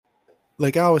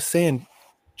like I was saying,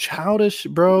 Childish,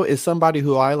 bro, is somebody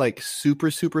who I like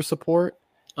super support.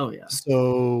 Oh yeah.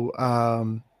 So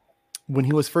when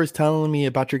he was first telling me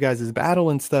about your guys' battle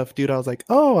and stuff, dude, I was like,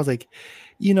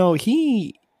 you know,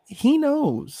 he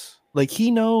knows. Like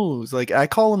he knows. Like I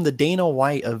call him the Dana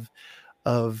White of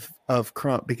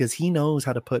Crump because he knows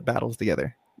how to put battles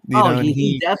together. You Oh, know, and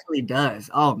he definitely does.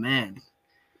 Oh man.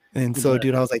 He so does.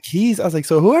 dude, I was like,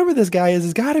 so whoever this guy is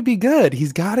has got to be good.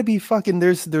 He's got to be fucking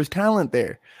there's talent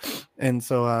there. And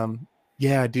so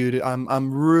yeah, dude,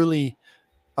 I'm really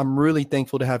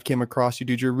thankful to have came across you,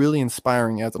 dude. You're really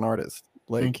inspiring as an artist,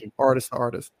 Thank like you. artist to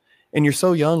artist. And you're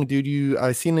so young, dude.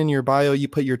 I seen in your bio you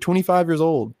put you're 25 years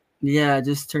old. Yeah, I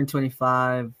just turned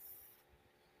 25.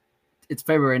 It's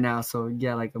February now, so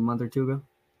yeah, like a month or two ago.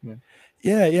 Yeah.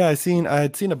 I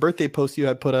had seen a birthday post you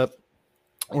had put up,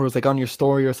 or it was like on your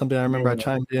story or something. I remember I Yeah.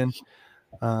 chimed in.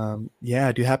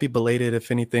 Yeah, dude. Happy belated, if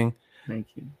anything. Thank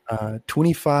you.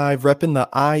 25, repping the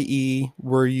IE.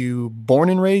 Were you born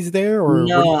and raised there, or where do you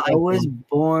No, I come was from?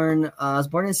 born. I was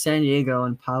born in San Diego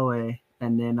in Poway,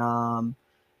 and then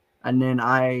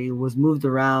I was moved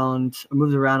around. I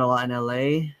moved around a lot in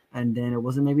LA, and then it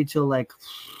wasn't maybe till like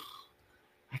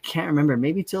I can't remember.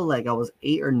 Maybe till like I was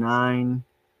 8 or 9.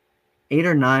 8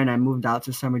 or 9, I moved out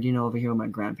to San Bernardino over here with my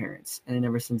grandparents, and then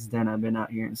ever since then I've been out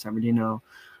here in San Bernardino,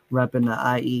 repping the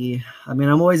IE. I mean,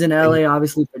 I'm always in LA,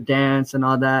 obviously for dance and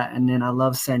all that, and then I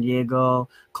love San Diego,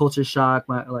 culture shock,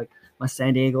 my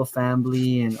San Diego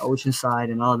family and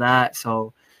Oceanside and all that.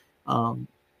 So,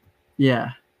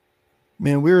 yeah.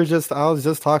 Man, I was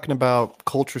just talking about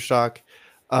Culture Shock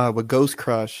with Ghost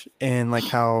Crush and like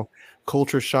how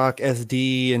Culture Shock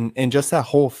SD and just that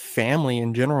whole family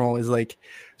in general is like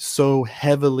so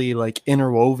heavily like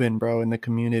interwoven, bro, in the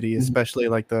community, especially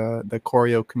like the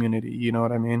choreo community, you know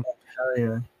what I mean? Hell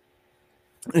yeah.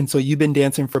 And so you've been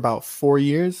dancing for about 4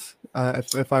 years,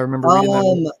 if I remember reading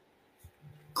that.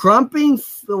 Crumping,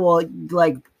 well,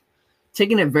 like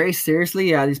taking it very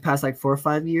seriously, yeah, these past like 4 or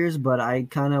 5 years. But I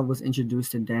kind of was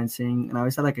introduced to dancing, and I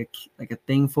always had like a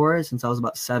thing for it since I was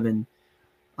about 7.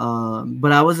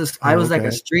 But I was like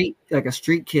a street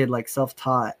kid, like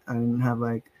self-taught. I didn't have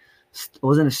like I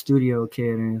wasn't a studio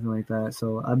kid or anything like that.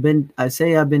 So I'd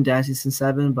say I've been dancing since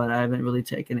 7, but I haven't really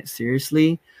taken it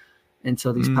seriously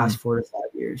until these past 4 to 5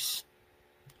 years.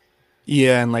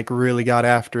 Yeah, and like really got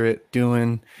after it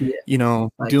doing, Yeah, you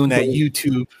know, like doing that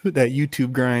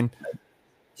YouTube grind.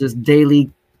 just daily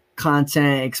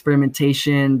content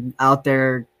experimentation out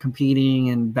there, competing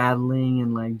and battling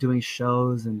and like doing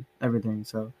shows and everything.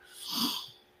 So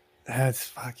That's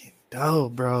fucking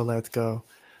dope, bro. Let's go.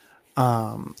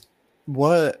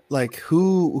 What like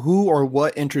who or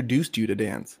what introduced you to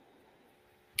dance?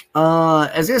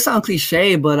 it's gonna sound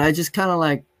cliche, but I just kind of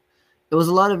like it was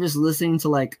a lot of just listening to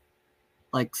like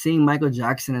seeing Michael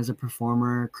Jackson as a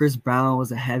performer. Chris Brown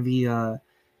was a heavy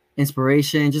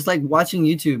inspiration. Just like watching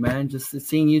YouTube, man. Just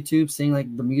seeing YouTube, seeing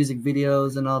like the music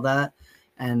videos and all that.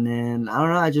 And then I don't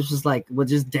know, I just like would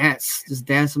just dance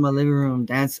in my living room,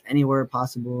 dance anywhere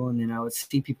possible. And then I would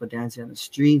see people dancing on the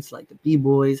streets, like the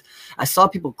b-boys. I saw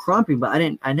people crumping, but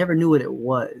I never knew what it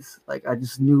was. Like I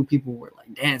just knew people were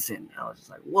like dancing. I was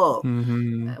just like, whoa,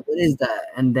 what is that?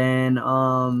 And then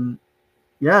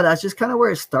yeah, that's just kind of where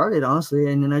it started,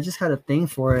 honestly. And then I just had a thing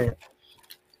for it.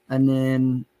 And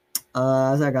then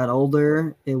as I got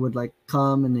older, it would like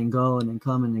come and then go and then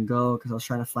come and then go because I was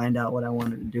trying to find out what I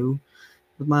wanted to do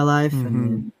with my life. And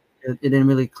then it didn't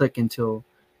really click until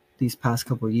these past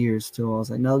couple of years till I was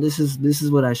like, no, this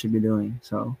is what I should be doing.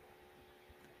 So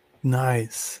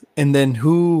Nice. And then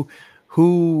who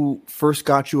first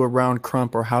got you around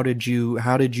Crump, or how did you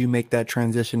make that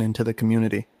transition into the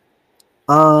community?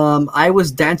 I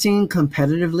was dancing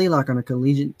competitively, like on a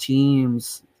collegiate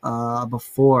teams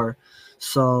before.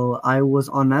 So I was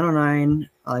on 909,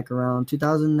 like around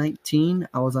 2019.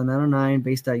 I was on 909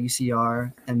 based at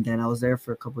UCR, and then I was there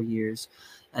for a couple of years.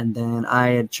 And then I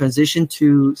had transitioned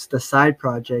to the side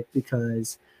project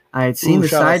because I had seen the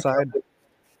side.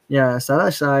 Yeah,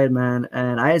 side, man.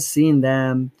 And I had seen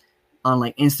them on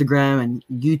like Instagram and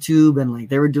YouTube, and like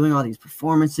they were doing all these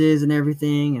performances and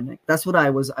everything, and like that's what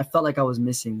I felt like I was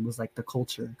missing, was like the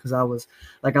culture, because I was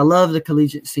like, I love the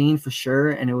collegiate scene for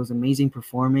sure, and it was amazing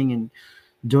performing and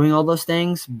doing all those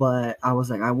things, but I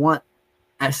was like, I want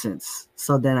essence.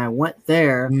 So then I went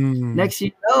there. Next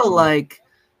thing you know,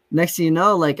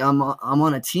 like I'm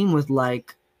on a team with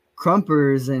like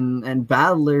crumpers and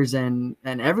battlers and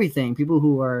everything, people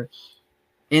who are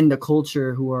in the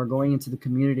culture, who are going into the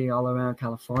community all around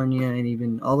California and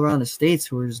even all around the States,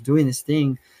 who are just doing this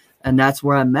thing. And that's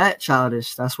where I met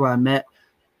Childish. That's where I met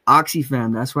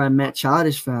OxyFam. That's where I met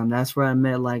Childish Fam. That's where I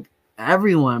met like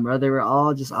everyone, bro. They were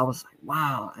all just, I was like,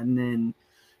 wow. And then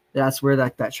that's where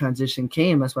that transition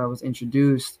came. That's why I was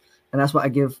introduced. And that's why I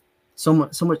give so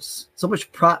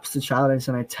much props to Childish.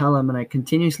 And I tell him, and I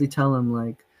continuously tell him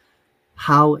like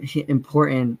how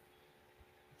important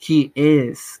he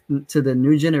is to the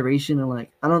new generation. And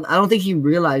like, I don't think he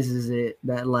realizes it,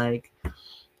 that like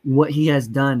what he has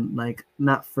done, like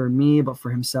not for me, but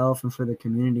for himself and for the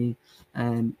community.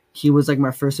 And he was like my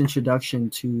first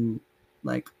introduction to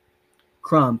like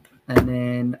Crump. And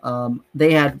then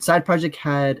they had side project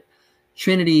had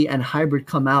Trinity and Hybrid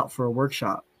come out for a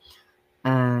workshop.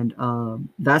 And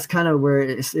that's kind of where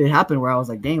it happened, where I was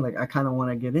like, dang, like I kind of want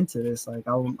to get into this. Like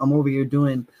I'm over here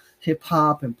doing hip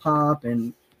hop and pop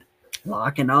and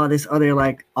rock and all this other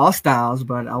like all styles,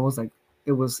 but I was like,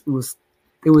 it was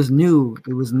new,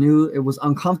 it was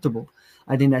uncomfortable.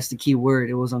 I think that's the key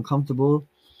word. It was uncomfortable.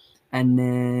 And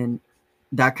then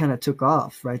that kind of took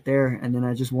off right there. And then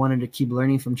I just wanted to keep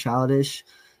learning from Childish.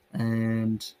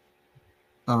 And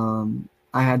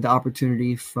I had the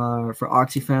opportunity for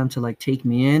Oxyfam to like take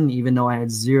me in, even though I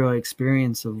had zero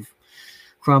experience of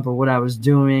Crump or what I was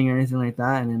doing or anything like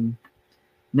that. And then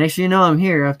next thing you know, I'm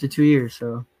here after 2 years.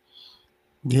 So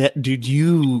Yeah, dude,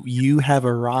 you have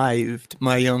arrived,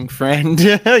 my young friend.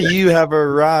 You have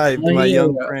arrived, oh my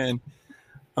young yeah. friend.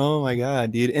 Oh my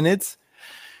god, dude. And it's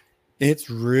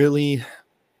really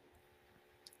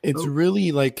it's Oh.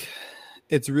 really like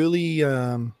it's really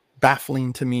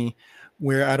baffling to me,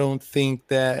 where I don't think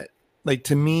that, like,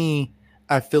 to me,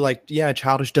 I feel like, yeah,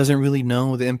 Childish doesn't really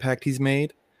know the impact he's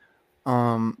made.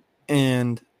 Um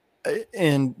and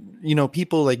and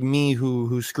people like me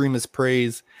who scream his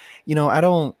praise, I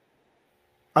don't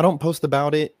post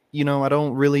about it. I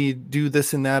don't really do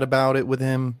this and that about it with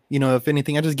him. If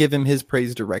anything, I just give him his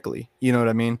praise directly. You know what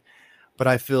I mean? But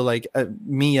I feel like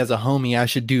me as a homie, I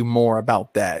should do more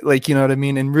about that. Like, you know what I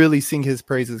mean? And really sing his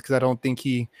praises, because I don't think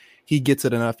he gets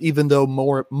it enough, even though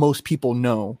most people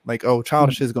know, like, oh,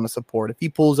 Childish is going to support. If he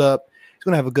pulls up, he's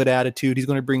going to have a good attitude. He's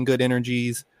going to bring good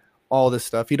energies, all this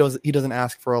stuff. He doesn't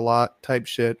ask for a lot type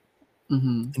shit.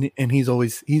 Mm-hmm. And he's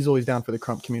always down for the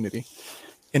Crump community.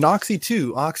 And Oxy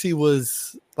too. Oxy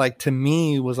was like, to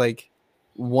me, was like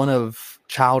one of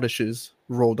Childish's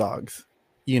roll dogs,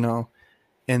 you know.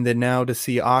 And then now to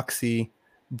see Oxy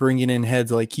bringing in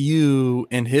heads like you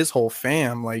and his whole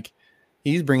fam, like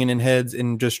he's bringing in heads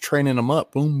and just training them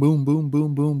up, boom, boom, boom,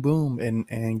 boom, boom, boom,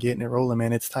 and getting it rolling,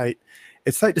 man. It's tight.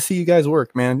 It's tight to see you guys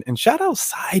work, man. And shout out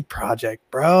Side Project,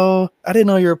 bro. I didn't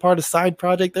know you were a part of Side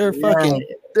Project. Yeah.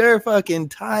 They're fucking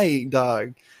tight,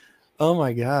 dog. Oh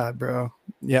my god, bro.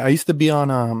 Yeah, I used to be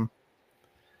on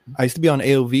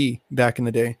AOV back in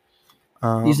the day.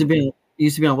 Used to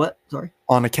be on what? Sorry.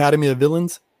 On Academy of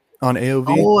Villains on AOV.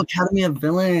 Oh, Academy of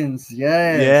Villains.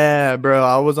 Yes. Yeah, bro.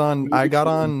 I got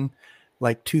on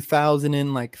like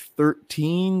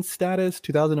 2013 status,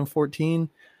 2014.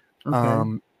 Okay.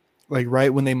 Um like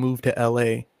right when they moved to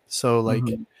LA. So like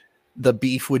Mm-hmm. the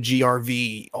beef with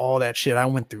GRV, all that shit. I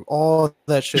went through all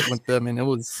that shit with them, and it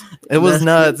was That's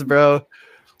nuts, crazy. bro.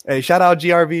 Hey, shout out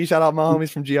GRV, shout out my homies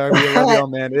from GRV. I love y'all,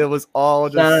 man. It was all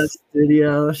Shout out just,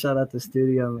 studio. Shout out to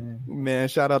studio, man. man,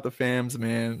 shout out the fams,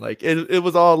 man. Like it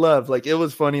was all love. Like it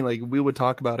was funny. Like we would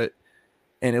talk about it,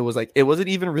 and it was like it wasn't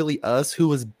even really us who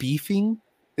was beefing.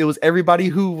 It was everybody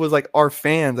who was like our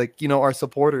fans, like our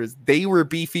supporters. They were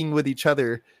beefing with each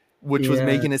other, which was Yeah.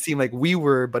 making it seem like we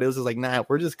were, but it was just like, nah,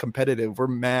 we're just competitive. We're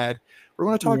mad. We're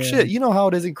gonna talk Yeah. shit. You know how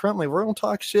it is in Crump. Like we're gonna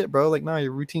talk shit, bro. Like, nah,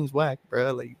 your routine's whack,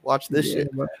 bro. Like watch this Yeah.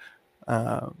 shit. But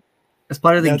Um, it's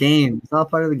part of the yeah, game. It's all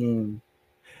part of the game.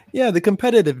 yeah, the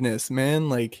competitiveness, man.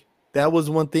 Like that was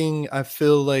one thing I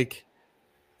feel like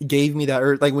gave me that,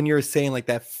 or like when you were saying like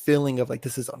that feeling of like,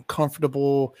 this is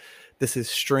uncomfortable, this is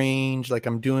strange, like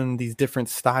I'm doing these different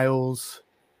styles,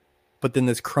 but then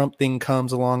this Crump thing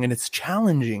comes along and it's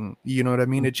challenging. You know what I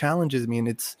mean? It challenges me, and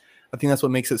I think that's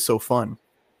what makes it so fun.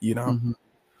 You know. Mm-hmm.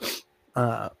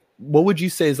 Uh, what would you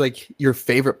say is like your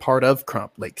favorite part of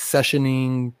Crump? Like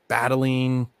sessioning,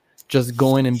 battling, just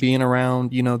going and being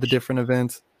around, the different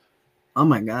events. Oh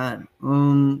my god. I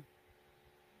don't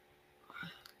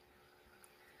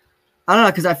know,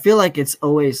 because I feel like it's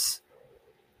always.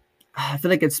 I feel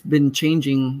like it's been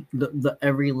changing the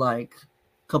every like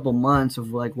couple months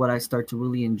of like what I start to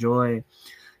really enjoy.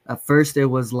 At first it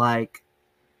was like,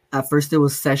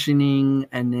 sessioning,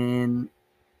 and then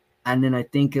I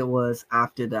think it was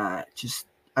after that. Just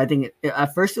I think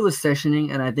at first it was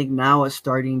sessioning, and I think now it's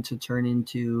starting to turn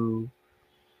into,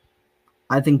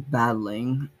 I think,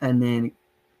 battling, and then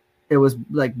it was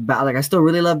like like I still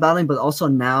really love battling, but also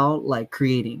now like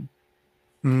creating,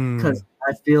 because Mm.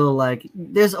 I feel like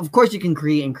there's, of course, you can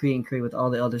create and create and create with all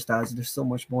the other styles. There's so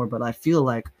much more, but I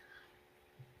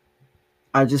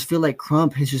just feel like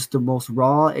Crump is just the most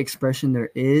raw expression there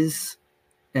is,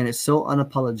 and it's so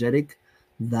unapologetic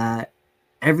that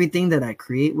everything that I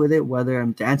create with it, whether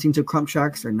I'm dancing to Crump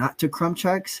tracks or not to Crump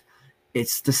tracks,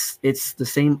 it's the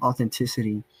same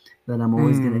authenticity that I'm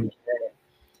always gonna get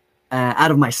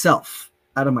out of myself,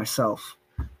 out of myself.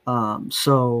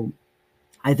 So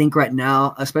I think right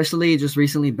now, especially just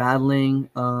recently battling,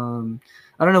 I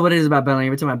don't know what it is about battling.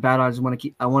 Every time I battle,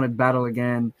 I want to battle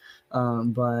again.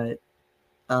 But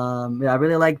yeah, I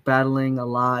really like battling a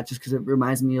lot just because it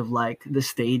reminds me of like the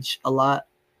stage a lot.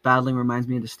 Battling reminds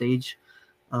me of the stage.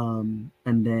 And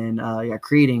then yeah,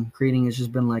 creating has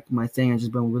just been like my thing. I've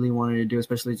just been really wanting to do,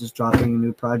 especially just dropping a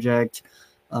new project.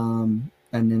 And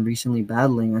then recently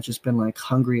battling, I've just been like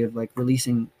hungry of like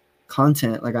releasing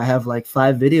content. Like I have like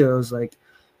 5 videos like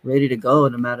ready to go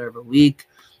in a matter of a week.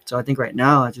 So I think right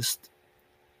now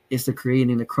it's the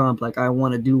creating the Crump. Like I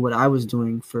want to do what I was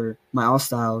doing for my all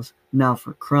styles now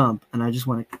for Crump, and I just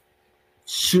want to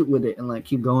shoot with it and like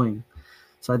keep going.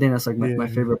 So I think that's like my Yeah.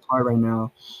 favorite part right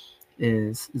now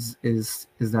is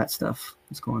that stuff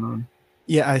that's going on.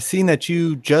 Yeah, I seen that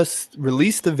you just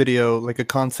released the video, like a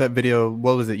concept video.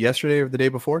 What was it, yesterday or the day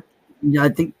before? Yeah, I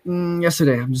think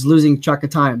yesterday. I'm just losing track of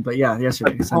time, but yeah,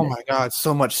 yesterday, Oh Sunday. my God,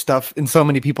 so much stuff and so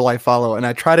many people I follow. And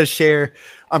I try to share.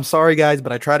 I'm sorry, guys,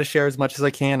 but I try to share as much as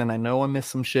I can. And I know I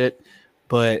missed some shit,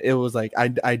 but it was like, I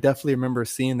definitely remember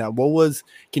seeing that.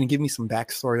 Can you give me some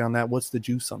backstory on that? What's the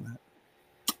juice on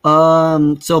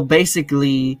that? So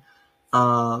basically,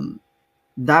 um,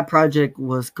 that project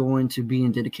was going to be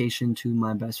in dedication to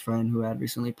my best friend who had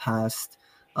recently passed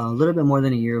a little bit more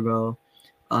than a year ago.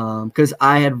 Because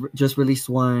I had just released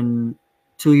one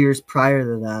 2 years prior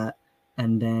to that,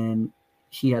 and then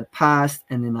he had passed,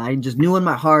 and then I just knew in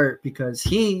my heart because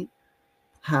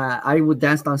I would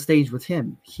dance on stage with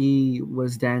him. He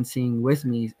was dancing with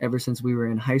me ever since we were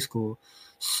in high school.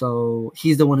 So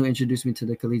he's the one who introduced me to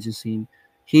the collegiate scene.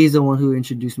 He's the one who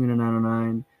introduced me to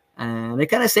 909, and it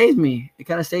kind of saved me. It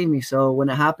kind of saved me. So when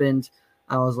it happened,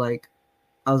 I was like,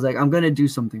 I'm gonna do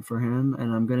something for him,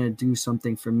 and I'm gonna do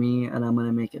something for me, and I'm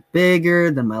gonna make it bigger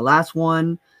than my last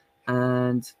one.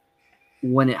 And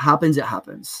when it happens, it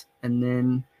happens. And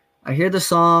then I hear the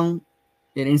song,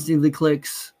 it instantly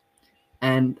clicks,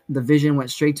 and the vision went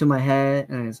straight to my head,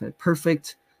 and I said,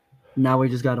 "Perfect. Now we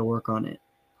just got to work on it."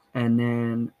 And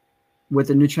then with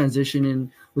the new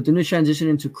transition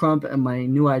into Crump and my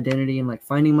new identity and like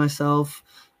finding myself,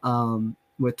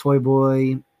 with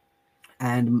ToyBoy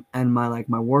and my like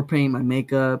my war paint, my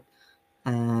makeup,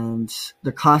 and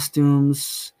the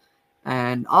costumes,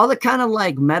 and all the kind of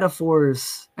like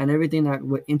metaphors and everything that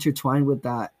would intertwine with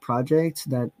that project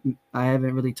that I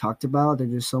haven't really talked about.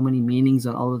 There's just so many meanings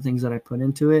and all the things that I put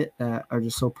into it that are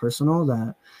just so personal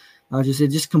that it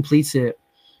just completes it.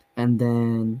 And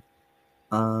then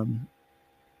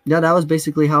yeah, that was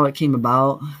basically how it came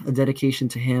about. A dedication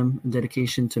to him, a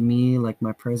dedication to me, like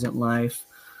my present life,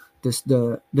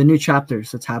 the new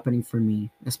chapters that's happening for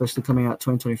me, especially coming out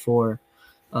 2024.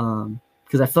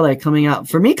 Because I feel like coming out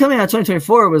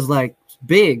 2024 was like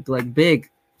big,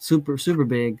 super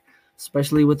big,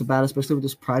 especially with the battle, especially with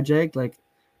this project. Like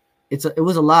it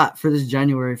was a lot for this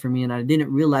January for me, and I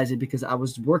didn't realize it because I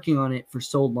was working on it for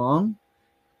so long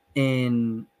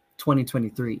in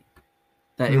 2023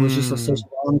 that it was just such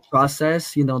a long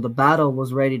process. You know, the battle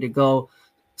was ready to go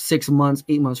 6 months,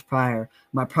 8 months prior.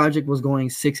 My project was going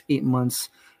 6, 8 months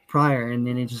prior, and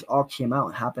then it just all came out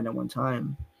and happened at one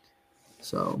time.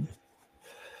 So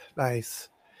Nice.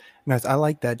 I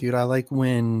like that, dude. I like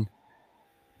when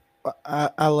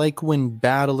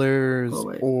battlers oh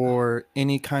wait, or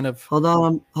any kind of. hold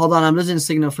on, I'm losing a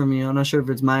signal from you. I'm not sure if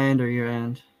it's my end or your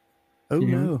end. Oh Can you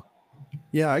hear me? no.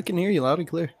 Yeah, I can hear you loud and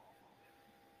clear.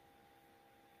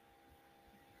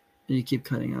 You keep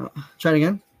cutting out. Try it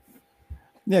again.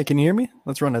 Yeah, can you hear me?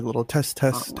 Let's run a little test.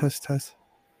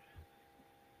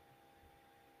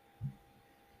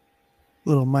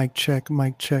 Little mic check.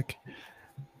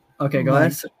 Okay, go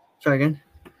ahead. Try again.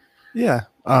 Yeah.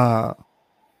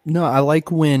 No, I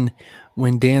like when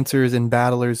dancers and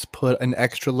battlers put an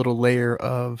extra little layer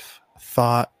of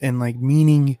thought and like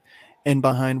meaning and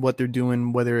behind what they're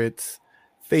doing, whether it's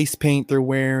face paint they're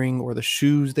wearing or the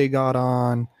shoes they got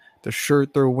on, the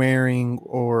shirt they're wearing,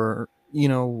 or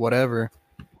whatever.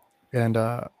 And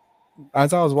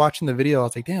as I was watching the video, I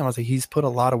was like, damn, he's put a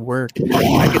lot of work.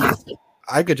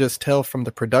 I could just tell from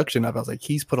the production of it. I was like,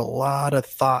 he's put a lot of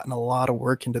thought and a lot of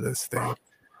work into this thing.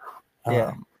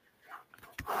 Yeah.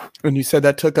 And you said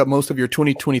that took up most of your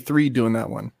 2023 doing that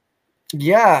one.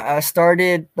 Yeah, I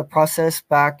started the process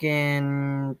back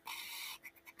in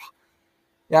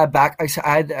yeah back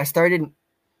I started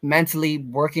mentally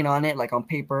working on it like on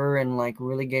paper and like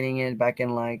really getting it back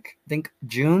in like I think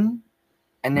June,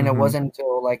 and then it Mm-hmm. wasn't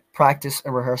until like practice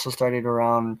and rehearsal started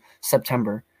around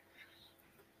September.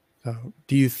 So,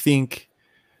 do you think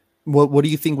what do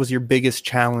you think was your biggest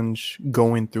challenge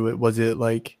going through it? Was it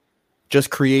like just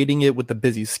creating it with the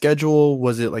busy schedule?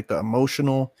 Was it like the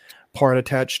emotional part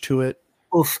attached to it?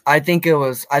 Oof, I think it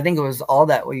was all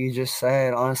that what you just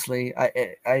said. Honestly,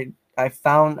 I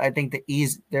found I think the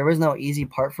easy there was no easy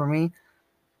part for me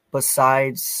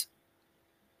besides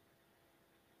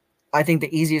I think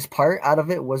the easiest part out of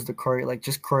it was the like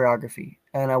just choreography.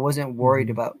 And I wasn't worried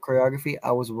Mm-hmm. about choreography.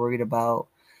 I was worried about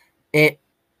it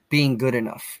being good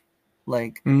enough.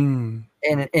 Like Mm.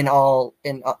 in all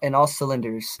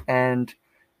cylinders. And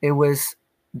it was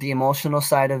the emotional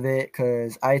side of it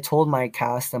cuz I told my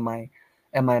cast and my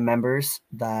members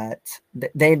that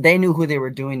they knew who they were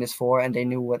doing this for and they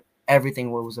knew what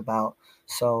everything was about.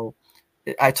 So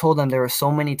I told them there were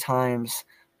so many times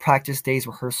practice days,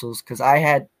 rehearsals, because I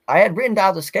had written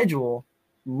down the schedule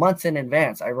months in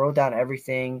advance. I wrote down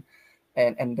everything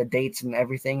and the dates and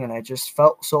everything, and I just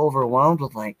felt so overwhelmed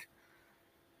with like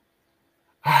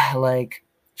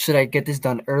should I get this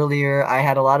done earlier? I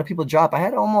had a lot of people drop. I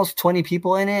had almost 20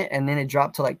 people in it, and then it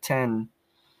dropped to like 10,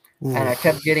 and Oof.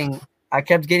 I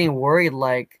kept getting worried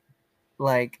like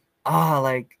like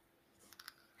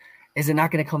is it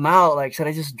not going to come out? Like should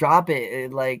I just drop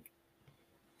like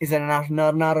is that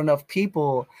not enough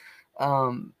people?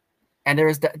 Um, and there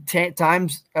was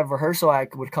times of rehearsal I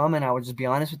would come and I would just be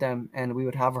honest with them and we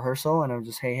would have rehearsal and I would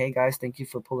just hey guys, thank you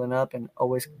for pulling up and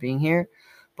always being here.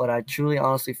 But I truly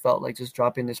honestly felt like just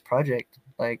dropping this project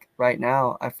like right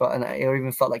now. I felt and I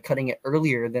even felt like cutting it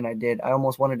earlier than I did. I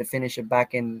almost wanted to finish it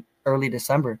back in early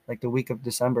December, like the week of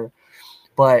December.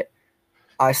 But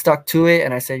I stuck to it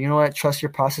and I said, you know what, trust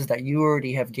your process that you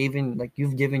already have given, like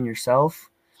you've given yourself.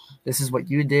 This is what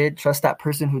you did. Trust that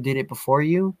person who did it before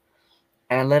you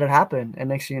and let it happen. And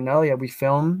next thing you know, yeah, we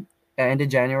film at end of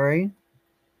January.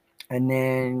 And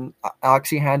then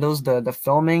Oxy handles the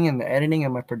filming and the editing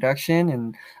and my production.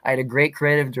 And I had a great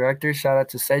creative director. Shout out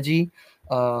to Seji,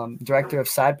 director of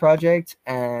Side Project.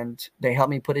 And they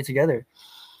helped me put it together.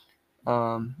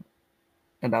 Um,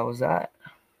 and that was that.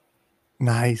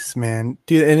 Nice, man.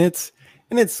 Dude, and it's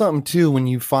something too when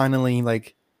you finally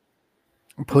like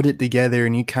put it together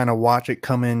and you kind of watch it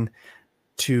come in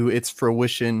to its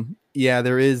fruition. Yeah,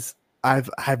 there is I've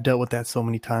dealt with that so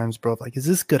many times, bro. Like, is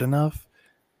this good enough?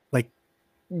 Like,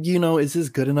 is this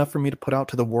good enough for me to put out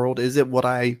to the world? Is it what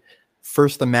I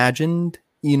first imagined,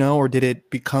 or did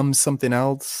it become something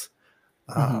else?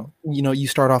 Mm-hmm. You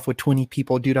start off with 20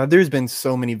 people, dude. There's been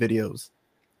so many videos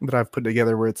that I've put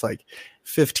together where it's like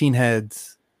 15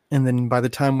 heads, and then by the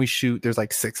time we shoot, there's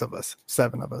like 6 of us,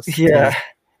 7 of us, Yeah. because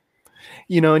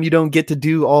and you don't get to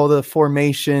do all the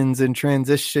formations and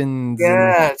transitions and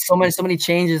Yeah. So many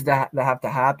changes that have to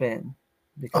happen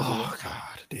because of it. oh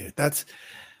god, dude, that's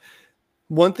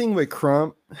one thing with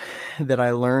Crump that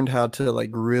I learned how to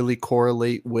like really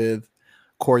correlate with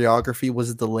choreography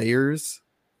was the layers.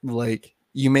 Like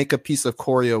you make a piece of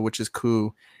choreo, which is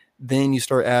cool. Then you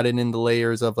start adding in the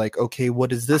layers of like, okay,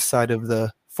 what is this side of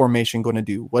the formation going to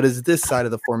do? What is this side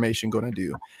of the formation going to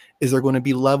do? Is there going to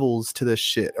be levels to this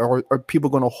shit? Or are people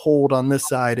going to hold on this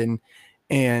side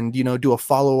and do a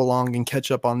follow along and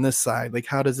catch up on this side? Like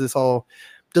how does this all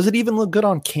does it even look good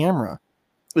on camera?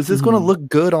 Is this going to Mm-hmm. look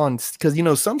good on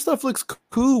because some stuff looks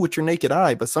cool with your naked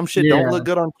eye, but some shit don't Yeah. look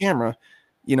good on camera,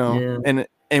 Yeah.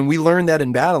 and we learned that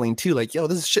in battling too. Like, yo,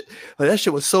 this is shit. Like, that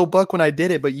shit was so buck when I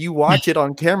did it, but you watch it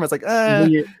on camera, it's like,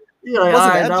 But you're like, all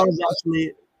wasn't right, that that bad. was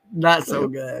actually not so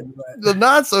Like, good. But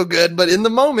not so good, but in the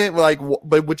moment, like,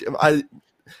 but which I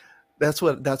that's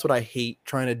what I hate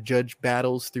trying to judge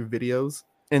battles through videos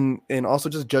and also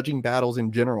just judging battles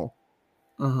in general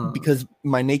uh-huh. because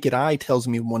my naked eye tells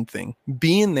me one thing.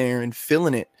 Being there and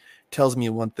feeling it tells me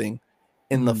one thing.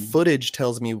 And the Mm-hmm. footage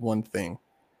tells me one thing.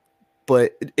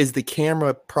 But is the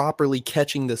camera properly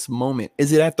catching this moment?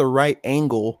 Is it at the right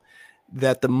angle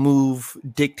that the move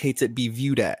dictates it be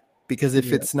viewed at? Because Yeah.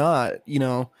 if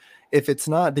it's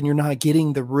not, then you're not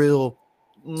getting the real,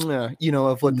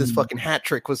 of what this Mm. fucking hat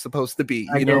trick was supposed to be,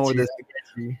 I get or you. this I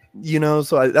get you.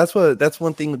 so that's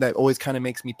one thing that always kind of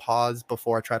makes me pause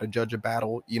before I try to judge a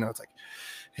battle. It's like,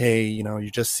 hey, you're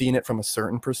just seeing it from a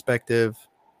certain perspective.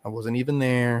 I wasn't even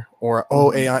there, or oh,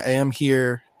 hey, Mm-hmm. I am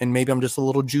here, and maybe I'm just a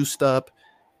little juiced up,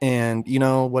 and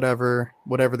whatever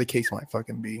the case might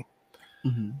fucking be.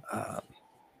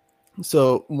 Mm-hmm.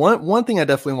 So one thing I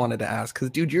definitely wanted to ask,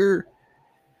 because dude,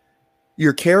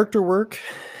 your character work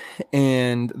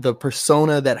and the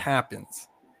persona that happens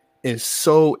is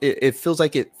so it feels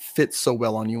like it fits so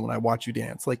well on you when I watch you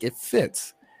dance. Like it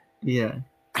fits. Yeah.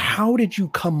 How did you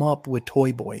come up with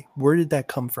ToyBoy? Where did that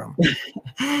come from?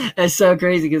 It's so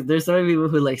crazy because there's so many people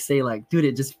who like say like, dude,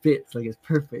 it just fits, like it's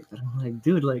perfect. And I'm like,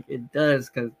 dude, like it does,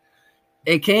 because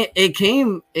it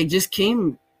just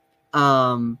came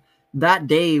that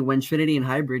day when Trinity and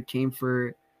Hybrid came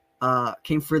for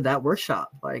that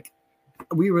workshop. Like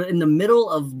we were in the middle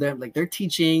of their like their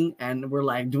teaching, and we're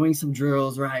like doing some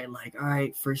drills, right? Like, all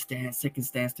right, first stance, second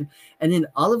stance, and then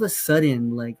all of a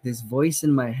sudden, like this voice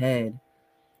in my head,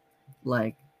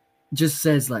 like just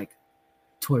says like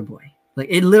ToyBoy. Like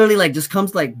it literally like just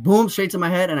comes like boom straight to my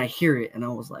head, and I hear it, and I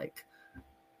was like,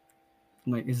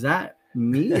 I'm like, is that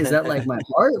me? Is that like my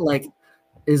heart? Like,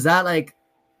 is that like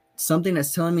something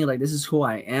that's telling me like this is who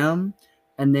I am?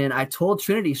 And then I told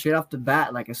Trinity straight off the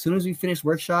bat, like as soon as we finished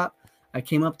workshop, I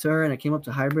came up to her and I came up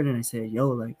to Hybrid and I said,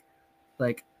 yo,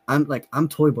 I'm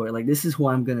ToyBoy. Like this is who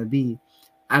I'm gonna be.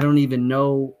 I don't even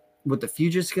know what the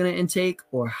future's gonna intake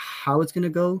or how it's gonna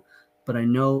go, but I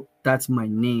know that's my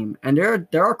name. And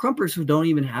there are crumpers who don't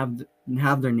even have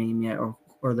their name yet,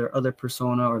 or their other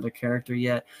persona or their character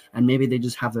yet, and maybe they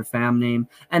just have their fam name,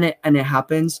 and it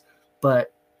happens,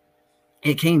 but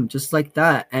it came just like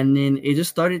that. And then it just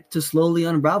started to slowly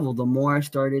unravel. The more I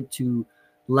started to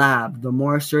lab, the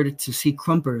more I started to see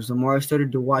crumpers, the more I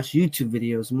started to watch YouTube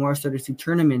videos, the more I started to see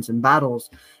tournaments and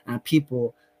battles and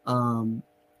people.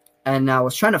 And I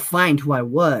was trying to find who I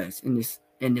was in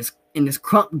this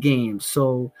crump game.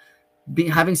 So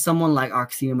having someone like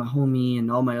Oxy and my homie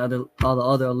and all the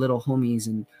other little homies,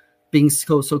 and being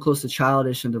so close to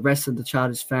Childish and the rest of the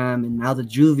Childish fam, and now the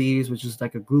Juvies, which is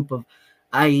like a group of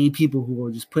IE people who were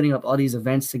just putting up all these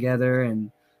events together.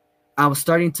 And it just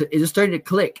started to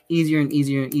click easier and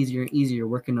easier and easier and easier,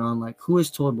 working on like, who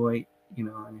is ToyBoy,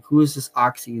 and who is this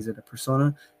Oxy? Is it a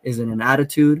persona? Is it an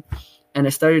attitude? And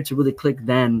it started to really click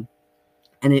then.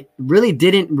 And it really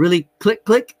didn't really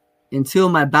click until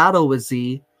my battle with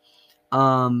Z.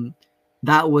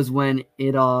 That was when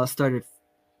it all started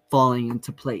falling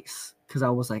into place, because I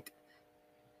was like,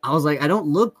 I don't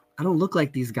look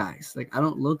like these guys. Like I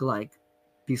don't look like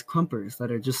these crumpers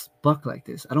that are just buck like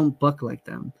this. I don't buck like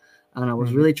them. And I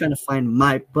was really trying to find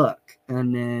my buck.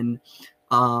 And then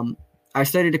I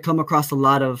started to come across a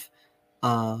lot of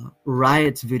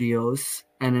Riot's videos,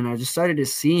 and then I just started to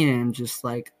see him, just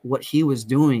like what he was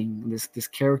doing, this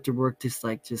character work, this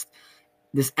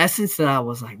essence that I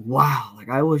was like, wow, like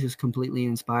I was just completely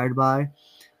inspired by.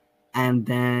 And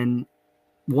then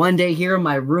one day here in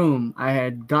my room, I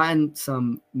had gotten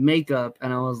some makeup,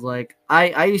 and I was like,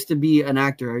 I used to be an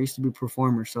actor. I used to be a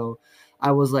performer. So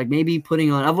I was like, maybe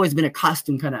putting on, I've always been a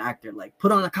costume kind of actor, like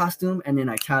put on a costume and then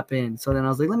I tap in. So then I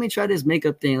was like, let me try this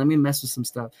makeup thing. Let me mess with some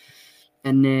stuff.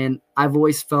 And then I've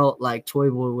always felt like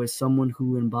ToyBoy was someone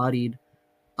who embodied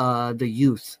the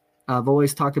youth. I've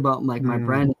always talked about like my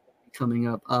brand coming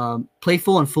up,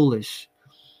 playful and foolish,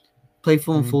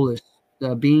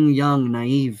 being young,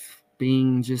 naive,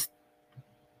 being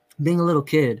a little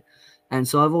kid. And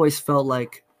so I've always felt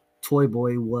like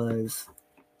ToyBoy was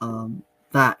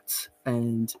that.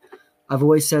 And I've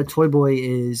always said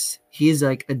ToyBoy he's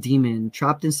like a demon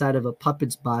trapped inside of a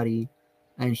puppet's body,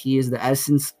 and he is the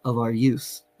essence of our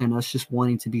youth and us just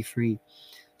wanting to be free.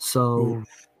 So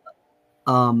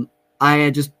I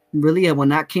had just really, when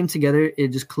that came together, it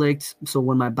just clicked. So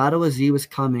when my battle with Z was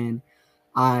coming,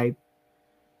 I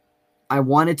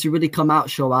wanted to really come out,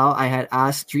 show out. I had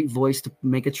asked Street Voice to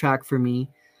make a track for me,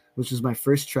 which was my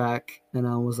first track. And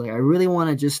I was like, I really want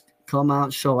to just come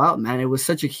out, show out, man. It was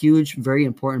such a huge, very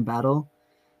important battle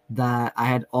that I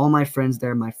had all my friends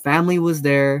there. My family was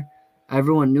there.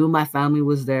 Everyone knew my family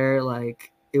was there.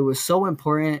 Like, it was so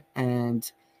important. And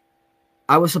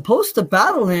I was supposed to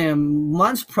battle him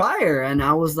months prior. And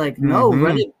I was like, no,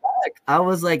 run it back. I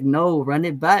was like, no, run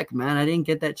it back, man. I didn't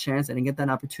get that chance. I didn't get that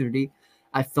opportunity.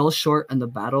 I fell short in the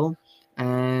battle.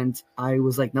 And I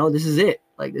was like, no, this is it.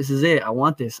 Like, this is it. I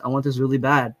want this. I want this really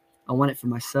bad. I want it for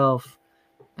myself.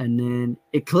 And then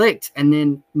it clicked. And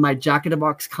then my Jack in the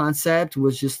Box concept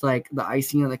was just like the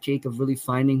icing on the cake of really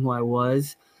finding who I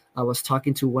was. I was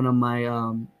talking to one of my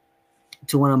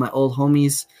old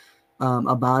homies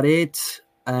about it,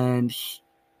 and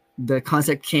the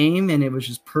concept came, and it was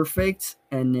just perfect.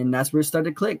 And then that's where it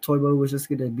started to click. ToyBoy was just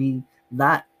gonna be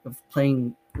that, of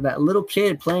playing that little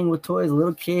kid playing with toys, a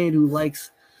little kid who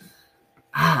likes,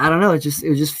 I don't know, it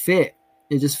just fit.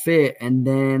 It just fit. And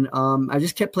then I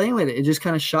just kept playing with it. It just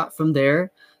kind of shot from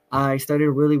there. I started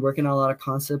really working on a lot of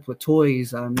concept with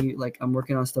toys. I'm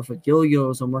working on stuff with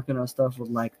yo-yos. I'm working on stuff with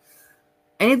like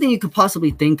anything you could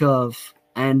possibly think of,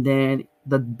 and then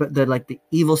the like the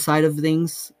evil side of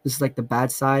things, this is like the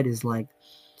bad side, is like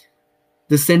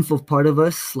the sinful part of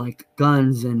us, like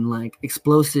guns and like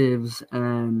explosives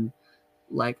and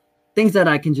like things that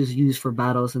I can just use for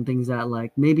battles, and things that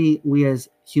like maybe we as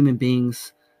human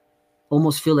beings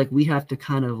almost feel like we have to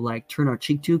kind of like turn our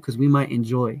cheek to because we might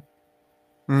enjoy.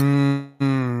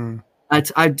 Mm.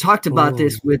 I've talked about Ooh.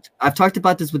 this with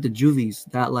the juvies,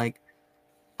 that like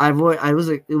I was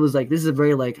like, it was like, this is a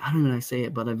very like, I don't know how to say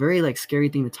it, but a very like scary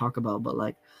thing to talk about. But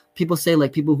like people say,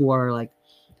 like people who are like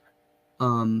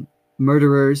um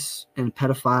murderers and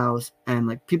pedophiles and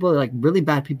like people like really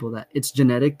bad people, that it's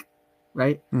genetic,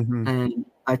 right? Mm-hmm. And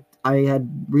I had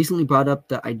recently brought up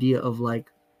the idea of like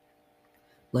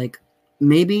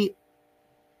maybe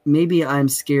I'm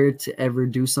scared to ever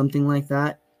do something like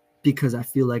that because I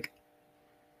feel like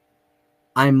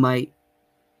I might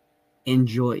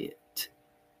enjoy it,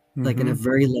 like in a Mm-hmm.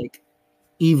 very like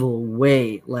evil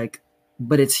way, like,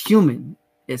 but it's human,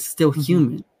 it's still Mm-hmm.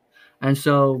 human. And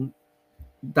so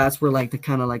that's where like the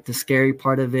kind of like the scary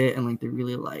part of it, and like the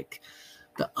really like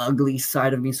the ugly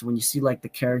side of me. So when you see like the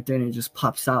character and it just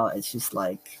pops out, it's just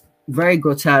like very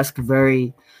grotesque,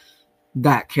 very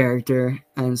that character.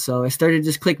 And so it started to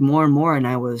just click more and more, and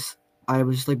I was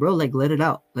just like, bro, like let it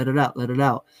out, let it out, let it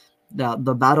out.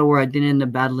 The battle where I didn't end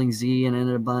up battling Z and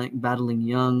ended up battling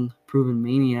Young, Proven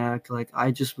Maniac, like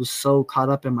I just was so caught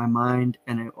up in my mind,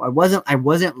 and I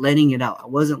wasn't letting it out. I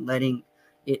wasn't letting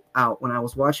it out when I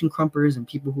was watching Crumpers and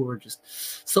people who were just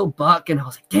so buck, and I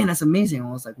was like, dang, that's amazing. I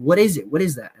was like, what is it? What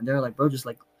is that? And they're like, bro, just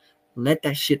like let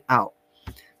that shit out.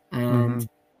 Mm-hmm. And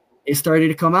it started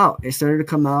to come out. It started to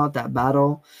come out. That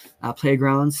battle at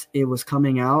Playgrounds, it was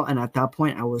coming out. And at that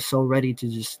point, I was so ready to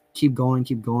just keep going,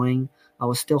 keep going. I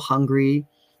was still hungry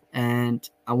and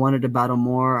I wanted to battle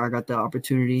more. I got the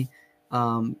opportunity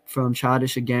from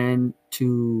Childish again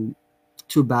to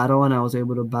battle, and I was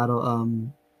able to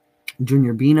battle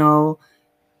Junior Bino.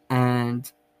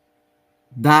 And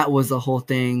that was the whole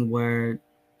thing where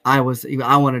I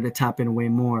wanted to tap in way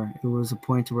more. It was a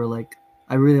point to where like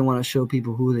I really want to show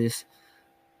people who this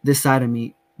side of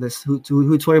me, this who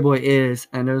ToyBoy is.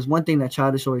 And there's one thing that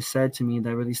Childish always said to me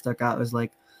that really stuck out, is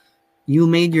like, you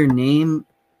made your name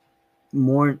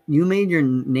more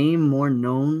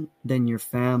known than your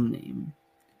fam name.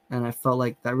 And I felt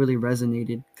like that really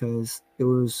resonated because it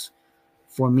was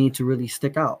for me to really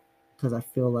stick out, because I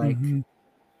feel like Mm-hmm.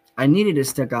 I needed to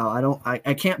stick out.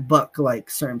 I can't buck like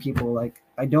certain people. Like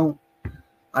I don't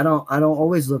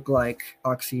always look like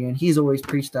Oxy, and he's always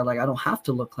preached that like I don't have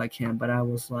to look like him. But I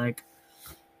was like,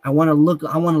 I want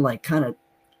to like kind of,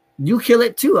 you kill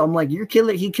it too. I'm like, you kill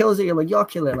it, he kills it. You're like, y'all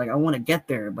kill it. Like I want to get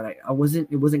there, but it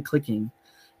wasn't clicking.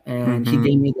 And he Mm-hmm.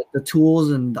 gave me the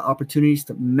tools and the opportunities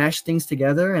to mesh things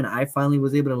together, and I finally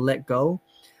was able to let go.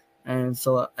 And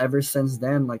so ever since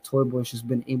then, like ToyBoy's just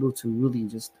been able to really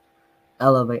just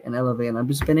elevate and elevate, and I've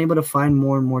just been able to find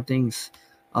more and more things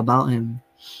about him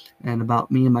and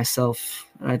about me and myself.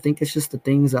 And I think it's just the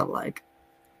things that like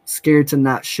scared to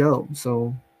not show.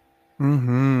 So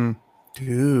Mm-hmm.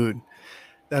 Dude,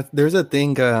 there's a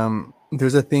thing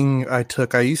I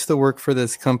took. I used to work for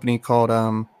this company called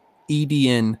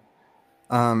EDN,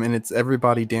 and it's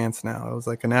Everybody Dance Now. It was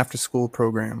like an after school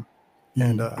program.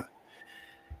 And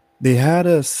they had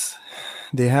us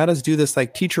do this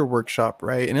like teacher workshop,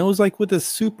 right? And it was like with a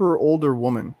super older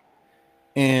woman,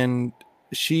 and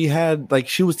she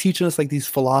was teaching us like these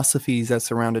philosophies that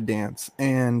surrounded dance.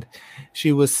 And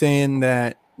she was saying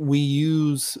that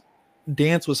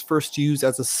dance was first used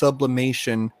as a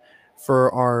sublimation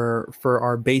for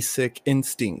our basic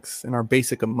instincts and our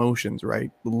basic emotions,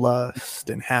 right? Lust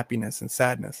and happiness and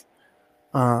sadness.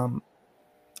 um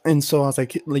and so I was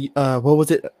like, what was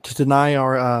it? To deny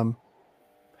our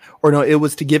or no, it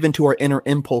was to give into our inner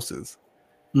impulses.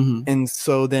 mm-hmm. And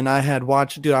so then I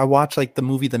watched like the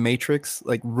movie The Matrix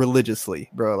like religiously,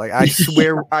 bro. Like I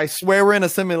swear we're in a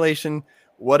simulation,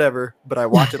 whatever, but I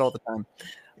watch it all the time.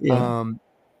 Yeah.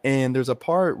 And there's a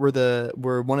part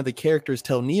where one of the characters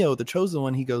tell Neo, the chosen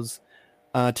one, he goes,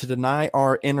 to deny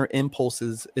our inner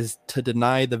impulses is to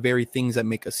deny the very things that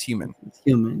make us human. It's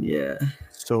human, yeah.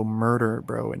 So murder,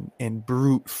 bro, and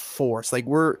brute force. Like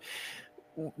we're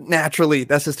naturally,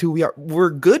 that's just who we are.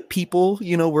 We're good people,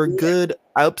 we're good,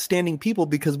 upstanding people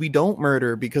because we don't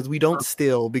murder, because we don't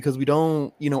steal, because we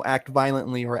don't, act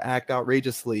violently or act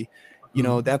outrageously.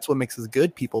 That's what makes us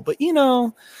good people. But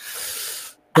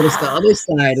But it's the other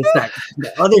side. It's that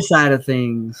the other side of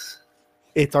things.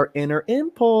 it's our inner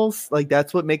impulse. Like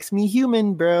that's what makes me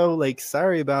human, bro. Like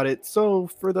sorry about it. So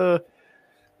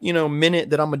minute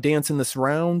that I'm gonna dance in this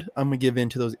round, I'm gonna give in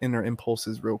to those inner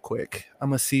impulses real quick. I'm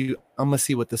gonna see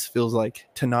what this feels like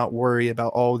to not worry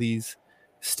about all these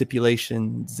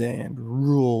stipulations and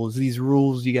rules. These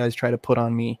rules you guys try to put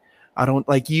on me. I don't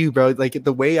like you, bro. Like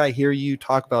the way I hear you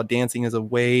talk about dancing is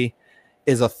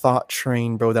a thought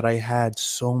train, bro, that I had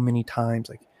so many times.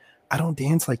 Like, I don't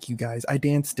dance like you guys. I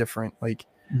dance different. Like,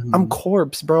 I'm Mhm.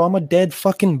 corpse, bro. I'm a dead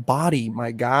fucking body,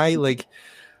 my guy. Like,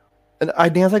 I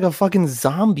dance like a fucking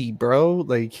zombie, bro.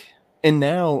 Like, and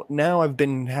now I've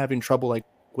been having trouble like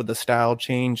with the style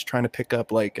change, trying to pick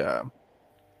up like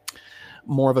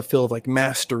more of a feel of like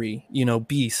mastery,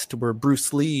 Beast, where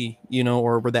Bruce Lee,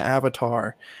 or where the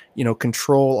Avatar,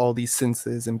 control all these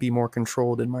senses and be more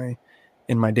controlled in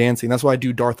my dancing. That's why I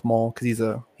do Darth Maul, because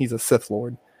he's a Sith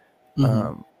Lord. Mhm.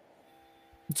 Um,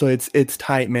 so it's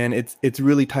tight, man. It's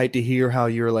really tight to hear how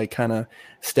you're like kind of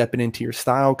stepping into your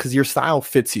style, because your style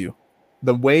fits you.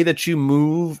 The way that you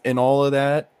move and all of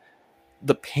that,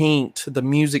 the paint, the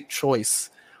music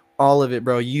choice, all of it,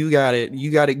 bro. You got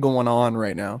it going on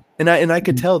right now. And I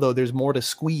could Mhm. tell though there's more to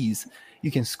squeeze.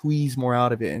 You can squeeze more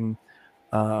out of it. And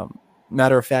um,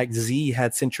 matter of fact, Z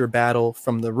had sent your battle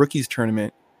from the rookies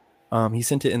tournament. He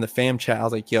sent it in the fam chat. I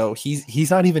was like, yo, he's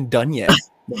not even done yet.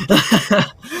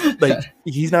 Like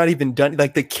he's not even done.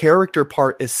 Like the character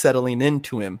part is settling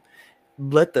into him.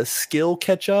 Let the skill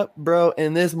catch up, bro,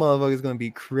 and this motherfucker is gonna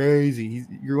be crazy.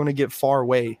 You're gonna get far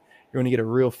away. You're gonna get a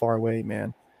real far away,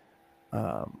 man.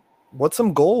 What's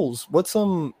some goals? What's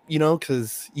some,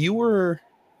 because you weren't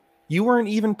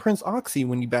even Prince Oxy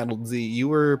when you battled Z. You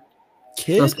were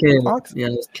I was Kid kid. Oxy. Yeah,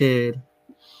 I was kid.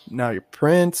 Now you're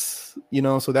Prince.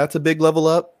 So that's a big level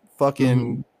up. Mhm.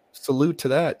 Fucking salute to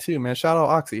that too, man. Shout out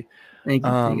Oxy. Thank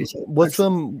you. Thank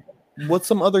you. What's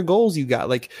some other goals you got?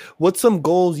 Like, what's some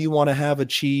goals you want to have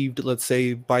achieved, let's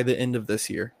say by the end of this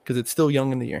year, because it's still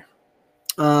young in the year.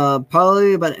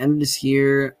 Probably by the end of this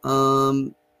year.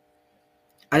 I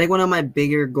think one of my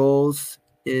bigger goals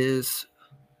is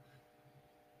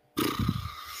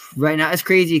right now. It's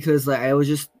crazy because like I was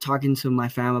just talking to my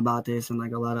fam about this and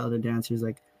like a lot of other dancers.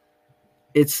 Like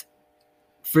it's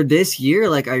for this year.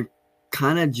 Like I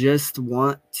kind of just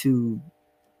want to.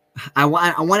 I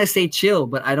want to say chill,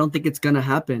 but I don't think it's gonna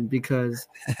happen because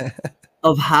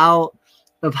of how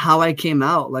I came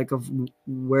out, like of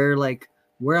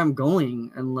where I'm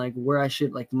going and like where I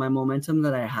should like my momentum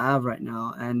that I have right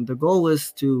now. And the goal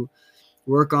was to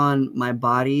work on my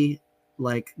body,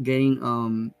 like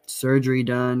getting surgery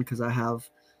done because I have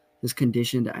this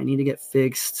condition that I need to get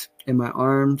fixed in my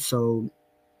arm. So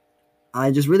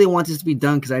I just really want this to be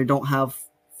done because I don't have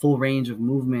full range of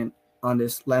movement on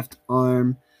this left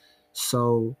arm.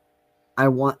 So I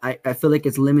feel like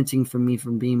it's limiting for me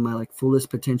from being my like fullest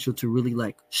potential to really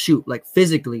like shoot like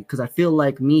physically because I feel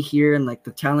like me here and like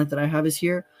the talent that I have is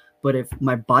here, but if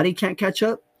my body can't catch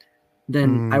up,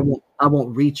 then I Mm,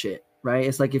 won't reach it, right?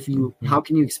 It's like if you mhm, how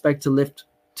can you expect to lift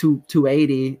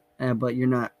 280 but you're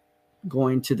not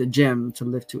going to the gym to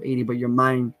lift 280, but your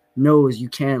mind knows you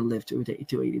can lift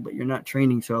 280 but you're not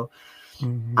training. So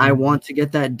I mhm, want to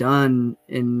get that done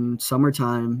in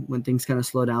summertime when things kind of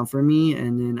slow down for me,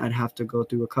 and then I'd have to go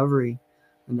through recovery,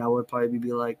 and that would probably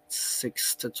be like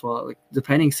 6 to 12, like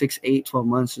depending 6, 8, 12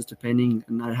 months, just depending,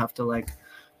 and I'd have to like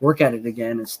work at it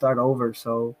again and start over.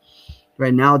 So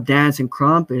right now, dance and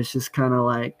crump is just kind of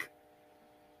like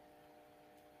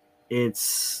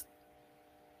it's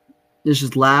it's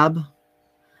just lab.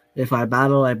 If I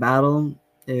battle, I battle.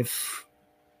 If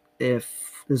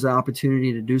there's an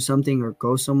opportunity to do something or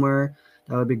go somewhere,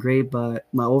 that would be great. But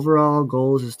my overall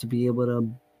goals is to be able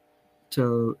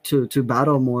to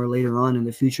battle more later on in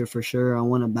the future for sure. I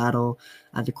want to battle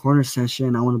at the corner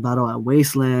session. I want to battle at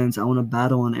Wastelands. I want to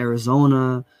battle in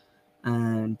Arizona,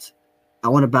 and I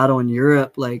want to battle in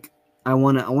Europe. Like I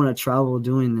want to travel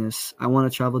doing this. I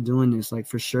want to travel doing this. Like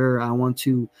for sure. I want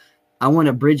to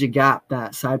bridge a gap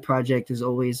that side project has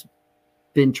always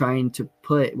been trying to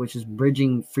put, which is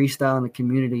bridging freestyle in the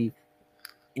community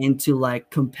into like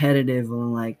competitive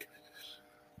and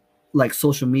like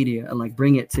social media and like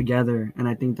bring it together. And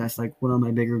I think that's like one of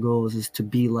my bigger goals is to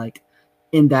be like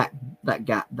in that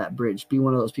gap, that bridge, be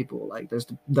one of those people. Like there's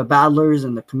the battlers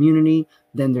and the community,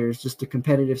 then there's just the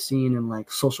competitive scene and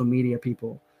like social media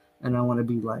people, and I want to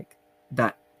be like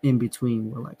that in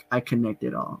between where like I connect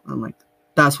it all, and like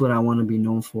that's what I want to be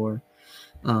known for,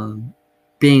 um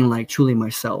being like truly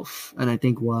myself. And I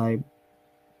think why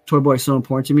ToyBoy is so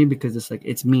important to me because it's like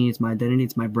it's me, it's my identity,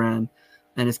 it's my brand,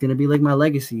 and it's gonna be like my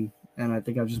legacy. And I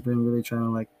think I've just been really trying to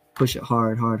like push it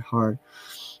hard, hard, hard.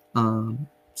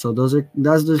 So that's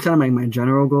kind of like my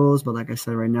general goals. But like I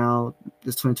said, right now,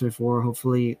 this 2024,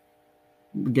 hopefully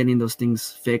getting those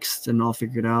things fixed and all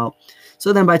figured out.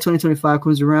 So then by 2025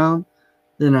 comes around,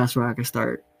 then that's where I can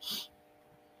start,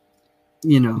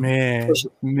 you know, push,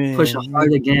 Man, pushing man,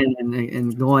 hard again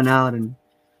and going out and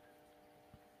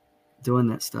doing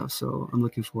that stuff. So I'm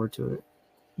looking forward to it.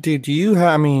 dude, do you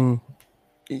have? I mean,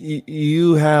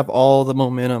 you have all the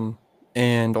momentum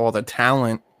and all the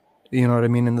talent. You know what I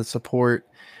mean, and the support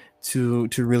to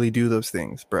really do those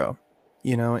things, bro.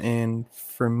 You know, and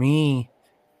for me,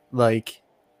 like,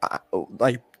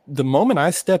 like the moment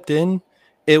I stepped in,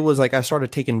 it was like I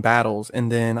started taking battles,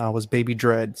 and then I was Baby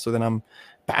Dread. So then I'm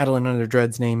battling under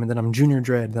Dread's name, and then I'm Junior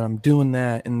Dread. Then I'm doing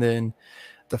that, and then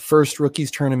the first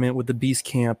rookies tournament with the Beast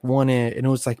Camp won it, and it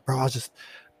was like, bro, I was just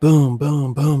boom,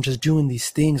 boom, boom, just doing these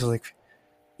things. Like,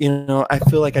 you know, I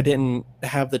feel like I didn't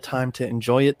have the time to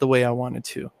enjoy it the way I wanted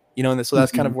to. You know, and so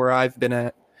that's kind Mhm. of where I've been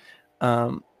at.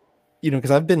 Um, you know,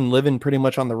 because I've been living pretty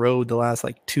much on the road the last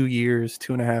like 2 years,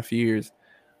 2.5 years.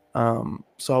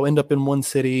 So I'll end up in one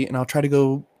city and I'll try to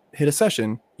go hit a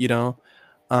session, you know.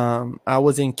 I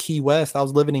was in Key West. I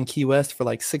was living in Key West for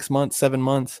like 6 months, 7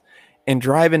 months, and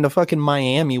driving to fucking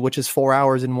Miami, which is 4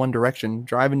 hours in one direction,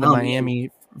 driving to Oh man,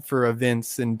 Miami for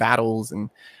events and battles and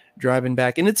driving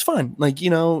back. And it's fun. Like, you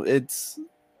know, it's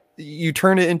you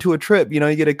turn it into a trip. You know,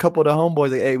 you get a couple of the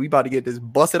homeboys like, hey, we about to get this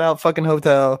busted out fucking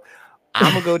hotel.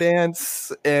 I'm gonna go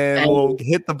dance and we'll hey,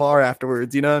 hit the bar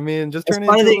afterwards. You know what I mean? Just it's turn it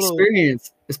part of into the a little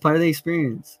experience. It's part of the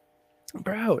experience.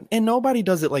 bro. And nobody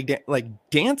does it like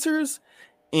dancers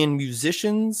and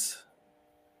musicians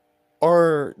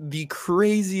are the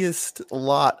craziest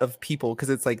lot of people because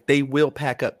it's like they will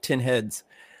pack up 10 heads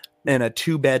in a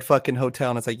 2-bed fucking hotel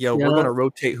and it's like, yo, we're Yeah, gonna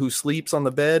rotate who sleeps on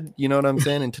the bed. You know what I'm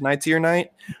saying? And tonight's your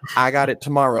night. I got it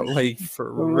tomorrow. Like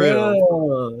for for real.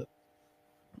 real.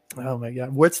 Oh my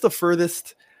god. Where's the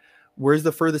furthest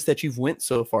that you've went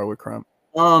so far with Crump?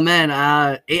 Oh man,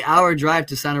 8 hour drive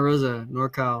to Santa Rosa,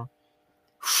 NorCal.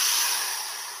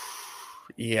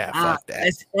 Yeah, fuck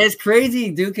that. It's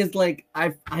crazy, dude. Cause like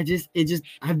I've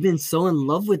been so in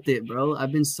love with it, bro.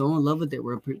 I've been so in love with it.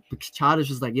 Where Childish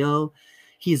was like, "Yo,"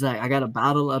 he's like, "I got a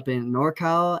battle up in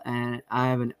NorCal, and I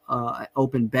have an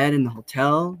open bed in the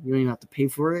hotel. You don't even have to pay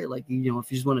for it. Like, you know,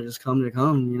 if you just want to just come to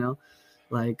come, you know,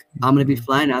 like I'm gonna be Mhm.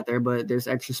 flying out there, but there's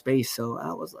extra space." So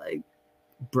I was like,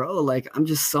 "Bro, like I'm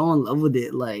just so in love with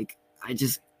it. Like I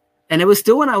just." And it was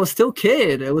still when I was still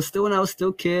kid. It was still when I was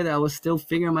still kid. I was still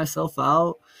figuring myself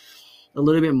out a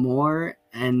little bit more,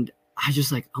 and I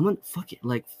just like I'm gonna fuck it,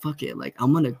 like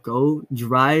I'm gonna go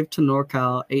drive to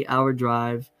NorCal, 8 hour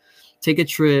drive, take a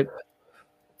trip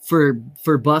for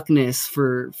Buckness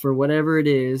for whatever it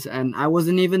is, and I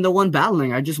wasn't even the one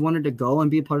battling. I just wanted to go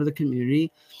and be a part of the community,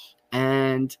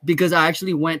 and because I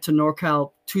actually went to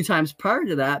NorCal 2 times prior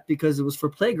to that because it was for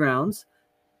playgrounds,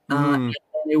 Mm. and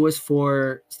it was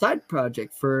for side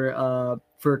project for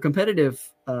a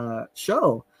competitive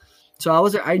show. So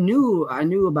I knew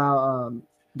about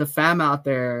the fam out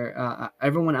there,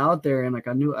 everyone out there, and like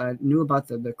I knew about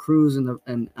the crews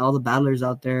and all the battlers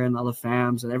out there and all the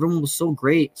fams, and everyone was so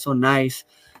great, so nice,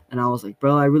 and I was like,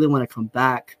 bro, I really want to come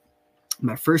back.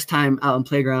 My first time out in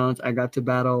playgrounds, I got to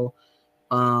battle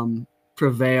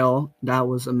Prevail. That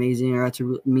was amazing. I got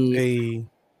to meet Hey,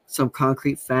 some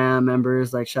Concrete fam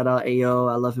members. Like shout out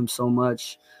Ayo, I love him so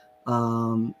much.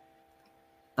 Um,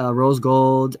 Rose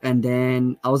Gold, and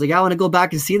then I was like, I want to go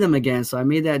back and see them again. So I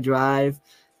made that drive,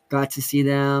 got to see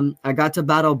them. I got to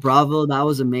battle Bravo. That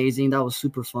was amazing. That was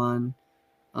super fun.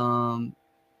 Um,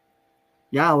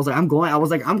 yeah, I was like,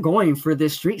 I'm going for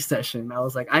this street session. I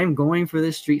was like, I am going for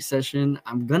this street session.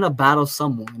 I'm gonna battle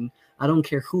someone. I don't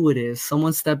care who it is.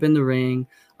 Someone step in the ring.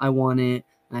 I want it.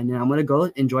 And then I'm gonna go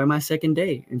enjoy my second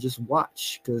day and just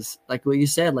watch. Cause like what you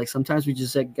said, like sometimes we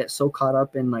just like get so caught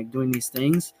up in like doing these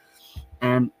things.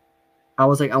 And I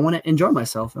was like, I want to enjoy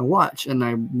myself and watch. And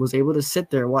I was able to sit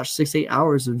there and watch 6, 8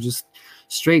 hours of just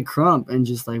straight Crump and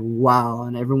just like, wow.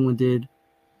 And everyone did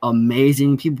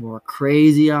amazing. People were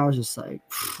crazy. I was just like,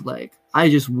 like, I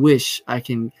just wish I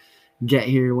can get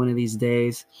here one of these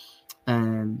days.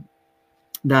 And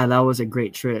that was a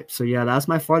great trip. So yeah, that's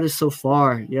my farthest so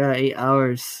far. Yeah, 8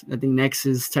 hours. I think next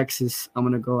is Texas. I'm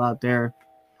gonna go out there.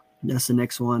 That's the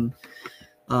next one.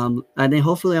 And then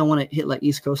hopefully I want to hit like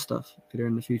East Coast stuff later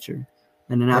in the future.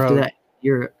 And then after bro, that,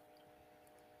 Europe.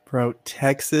 bro,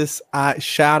 Texas. I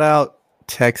shout out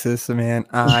Texas, man.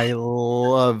 I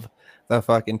love the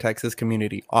fucking Texas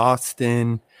community.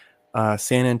 Austin,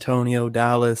 San Antonio,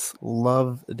 Dallas,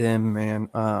 love them, man.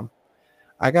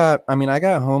 I got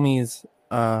homies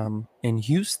in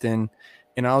Houston,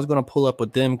 and I was gonna pull up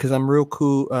with them because I'm real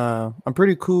cool. I'm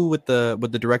pretty cool with the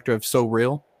director of So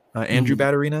Real, Andrew Mhm.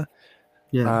 Batterina.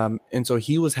 Yeah. And so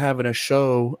he was having a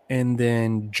show, and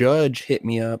then Judge hit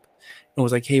me up and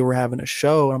was like, "Hey, we're having a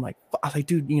show." And I was like,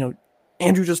 dude,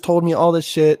 Andrew just told me all this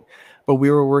shit, but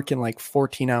we were working like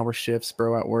 14-hour shifts,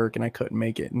 bro, at work, and I couldn't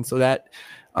make it. And so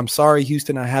I'm sorry,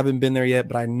 Houston, I haven't been there yet,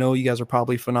 but I know you guys are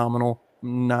probably phenomenal.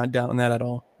 I'm not doubting that at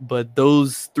all. But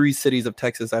those 3 cities of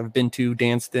Texas I've been to,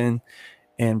 danced in,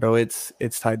 and bro, it's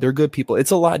tight. They're good people.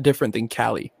 It's a lot different than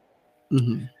Cali.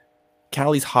 Mm-hmm.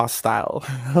 Cali's hostile,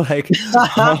 like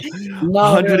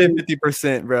No, really,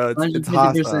 150%, bro. It's 150%.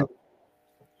 hostile,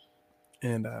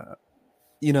 and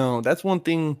that's one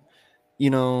thing.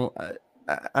 And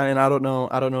I don't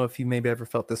know if you maybe ever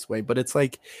felt this way, but it's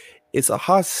like it's a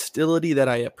hostility that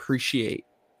I appreciate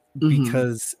Mm-hmm.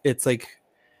 because it's like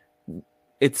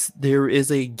there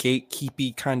is a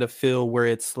gatekeepy kind of feel where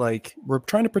it's like we're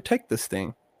trying to protect this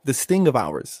thing of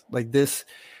ours, like this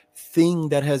thing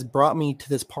that has brought me to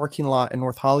this parking lot in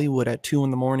North Hollywood at 2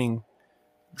 a.m,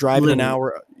 driving an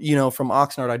Literally. hour, from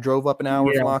Oxnard. I drove up an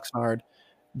hour from Yeah. Oxnard.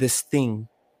 This thing,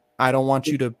 I don't want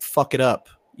you to fuck it up.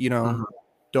 Uh-huh.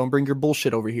 Don't bring your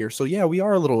bullshit over here. So yeah, we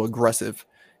are a little aggressive.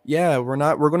 Yeah, we're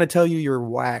going to tell you you're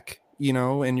whack,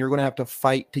 and you're going to have to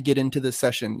fight to get into the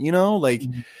session, like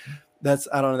Mhm.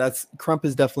 I don't know. Crump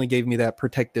has definitely gave me that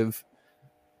protective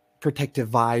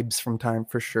vibes from time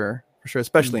for sure,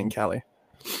 especially in Mhm. Cali.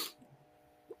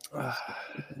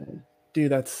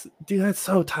 Dude, that's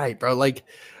so tight, bro. Like,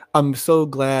 I'm so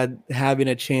glad having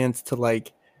a chance to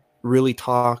like really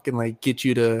talk and like get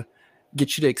you to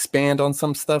expand on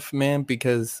some stuff, man,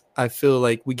 because I feel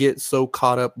like we get so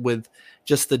caught up with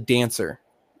just the dancer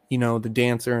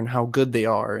and how good they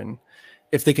are and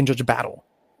if they can judge a battle.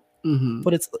 Mhm.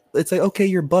 But it's like, okay,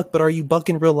 you're buck, but are you buck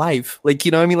in real life? Like,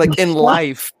 you know what I mean? Like in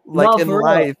life, like No, in for real.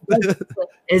 life.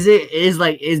 Does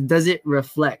it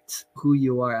reflect who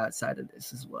you are outside of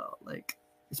this as well? Like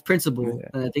it's principle, Yeah.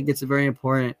 and I think it's very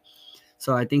important.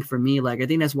 So I think for me, like I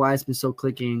think that's why it's been so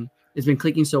clicking. It's been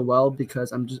clicking so well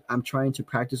because I'm trying to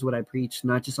practice what I preach,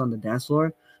 not just on the dance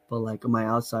floor, but like in my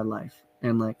outside life.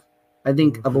 And like I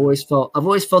think Mhm. I've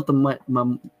always felt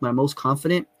my most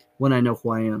confident when I know who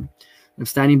I am. I'm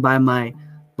standing by my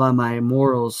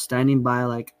morals, standing by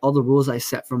like all the rules I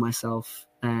set for myself.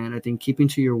 And I think keeping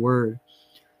to your word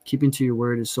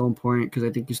is so important because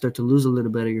I think you start to lose a little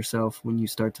bit of yourself when you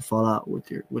start to fall out with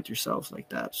yourself like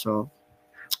that. So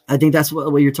I think that's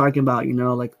what you're talking about,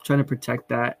 like trying to protect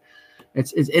that.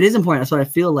 It is important. That's what I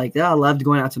feel like. Yeah, I loved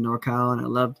going out to NorCal,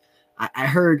 and I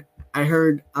heard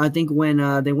I think when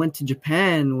they went to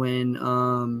Japan,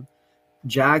 when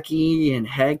Jackie and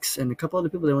Hex and a couple other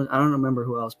people, I don't remember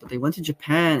who else, but they went to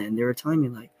Japan and they were telling me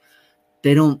like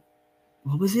they don't,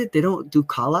 what was it? They don't do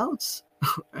call outs.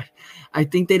 I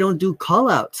think they don't do call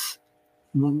outs.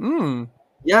 Mm.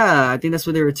 Yeah, I think that's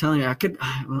what they were telling me. I could,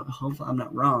 hopefully I'm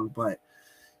not wrong, but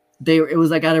it was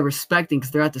like out of respecting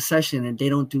because they're at the session and they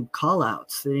don't do call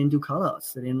outs. They didn't do call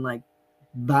outs. They didn't like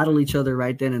battle each other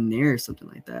right then and there or something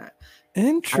like that. And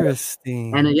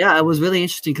Interesting. yeah, it was really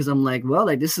interesting because I'm like, well,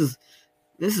 like this is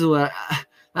what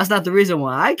that's not the reason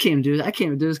why I came to do this. I came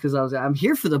to do this because I'm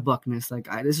here for the buckness. Like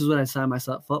this is what I signed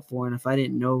myself up for. And if I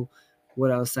didn't know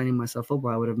what I was signing myself up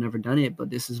for, I would have never done it. But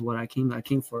this is what I came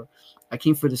for. I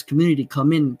came for this community to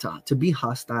come in to be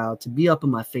hostile, to be up in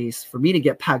my face, for me to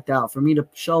get packed out, for me to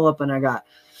show up and I got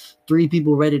 3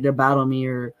 people ready to battle me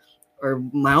or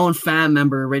my own fan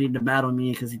member ready to battle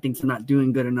me because he thinks I'm not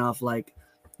doing good enough. Like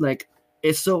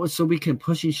it's so we can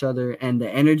push each other, and the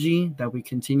energy that we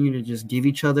continue to just give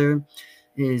each other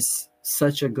is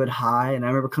such a good high. And I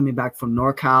remember coming back from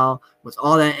NorCal with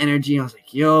all that energy. I was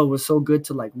like, yo, it was so good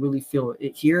to like really feel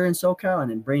it here in SoCal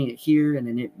and then bring it here and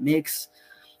then it mix.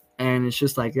 And it's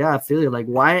just like, yeah, I feel it. Like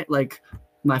why like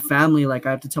my family, like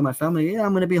I have to tell my family, yeah,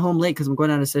 I'm gonna be home late because I'm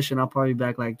going on a session. I'll probably be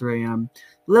back like 3 a.m.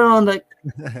 Little on like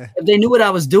if they knew what I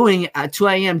was doing at 2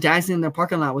 a.m. dancing in the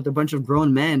parking lot with a bunch of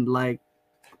grown men,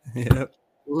 Yep.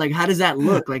 like how does that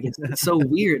look? Like it's so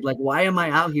weird. Like why am I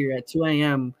out here at 2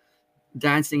 a.m.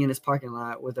 dancing in this parking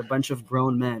lot with a bunch of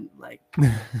grown men? Like,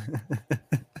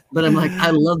 but I'm like,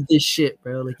 I love this shit,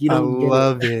 bro. Like you I don't get it.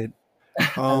 love it.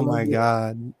 I Oh love my it.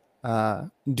 god.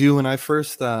 Dude, when I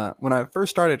first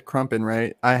started crumping,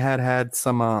 right? I had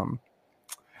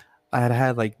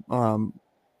like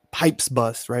pipes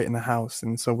bust right in the house,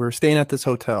 and so we were staying at this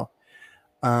hotel.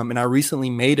 And I recently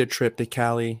made a trip to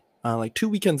Cali like 2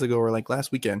 weekends ago or like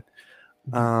last weekend.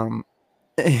 Mhm. Um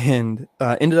and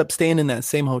ended up staying in that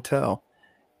same hotel.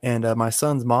 And my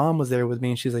son's mom was there with me,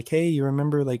 and she's like, "Hey, you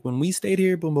remember like when we stayed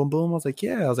here? Boom, boom, boom." I was like,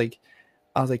 "Yeah." I was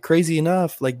like, crazy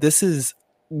enough, like this is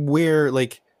where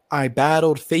like I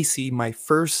battled Facey my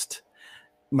first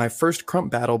my first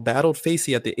crump battled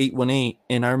Facey at the 818,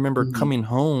 and I remember Mhm. coming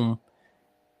home,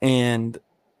 and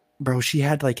bro, she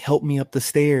had to like help me up the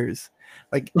stairs.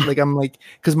 Like I'm like,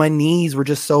 because my knees were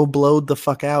just so blowed the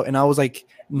fuck out, and I was like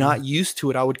not used to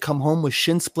it. I would come home with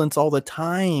shin splints all the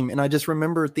time, and I just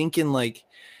remember thinking like,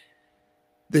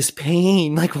 this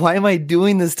pain, like why am I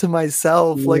doing this to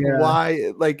myself? Like Yeah.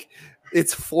 why? Like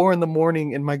it's 4 a.m.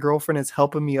 and my girlfriend is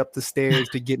helping me up the stairs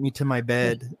to get me to my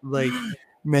bed. Like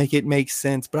make it make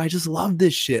sense. But I just love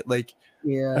this shit. Like I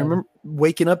Yeah. remember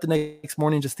waking up the next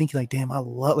morning just thinking like, damn, I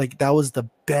love, like that was the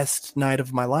best night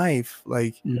of my life.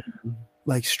 Mhm.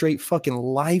 Like straight fucking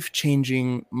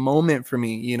life-changing moment for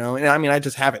me, you know? And I mean, I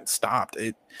just haven't stopped.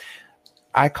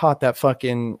 I caught that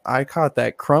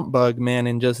crump bug, man,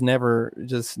 and just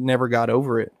never got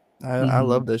over it. I Mhm.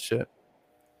 love this shit.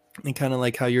 And kind of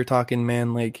like how you're talking,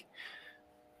 man, like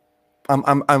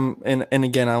and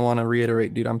again, I want to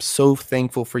reiterate, dude, I'm so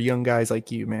thankful for young guys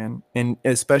like you, man. And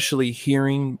especially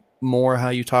hearing more how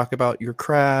you talk about your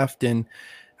craft and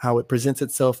how it presents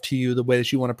itself to you, the way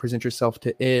that you want to present yourself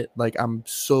to it. Like, I'm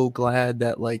so glad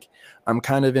that like I'm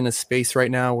kind of in a space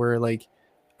right now where like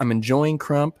I'm enjoying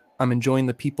Crump. I'm enjoying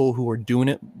the people who are doing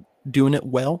it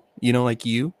well, you know, like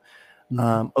you.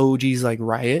 Mhm. OGs like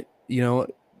Riot, you know,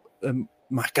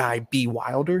 my guy B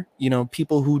Wilder, you know,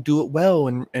 people who do it well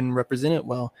and represent it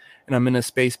well. And I'm in a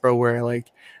space, bro, where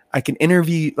like I can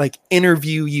interview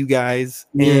you guys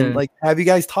and Yeah. like have you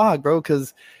guys talk, bro,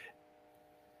 because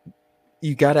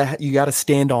you gotta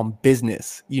stand on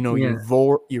business, you know, Yeah.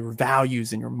 your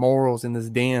values and your morals in this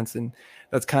dance, and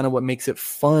that's kind of what makes it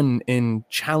fun and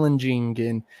challenging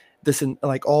and this and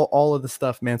like all of the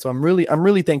stuff, man. So I'm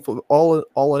really thankful, all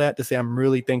of that to say I'm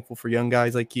really thankful for young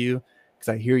guys like you, because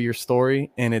I hear your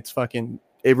story and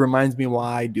it reminds me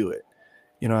why I do it.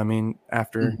 You know what I mean?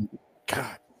 After, Mhm.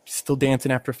 God, still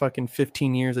dancing after fucking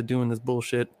 15 years of doing this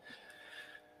bullshit.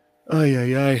 Oh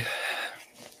yeah.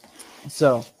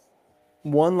 So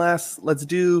one last let's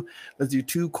do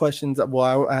two questions.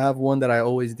 Well, I have one that I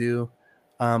always do,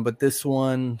 but this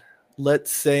one,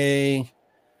 let's say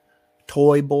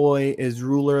Toy Boy is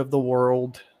ruler of the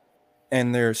world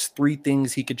and there's three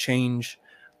things he could change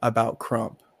about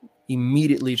Crump,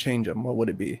 immediately change them, what would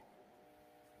it be?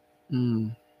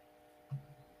 Mm.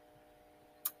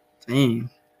 Dang.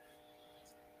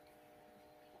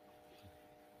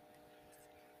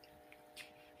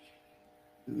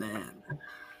 Man.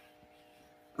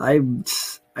 I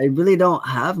I really don't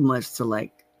have much to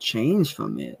like change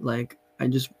from it. Like I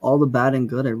just all the bad and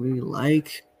good I really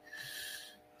like.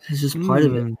 It's just part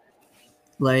of it. Mm,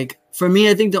 Like for me,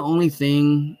 I think the only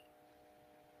thing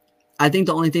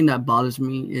that bothers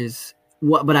me is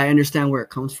what, but I understand where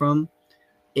it comes from,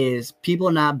 is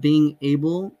people not being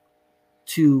able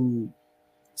to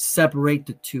separate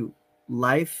the two,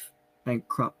 life and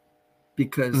Crump,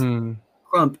 because mm,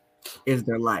 Crump is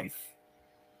their life,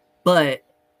 but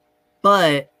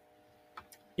but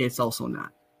it's also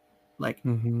not, like,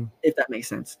 mm-hmm, if that makes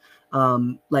sense.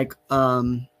 Like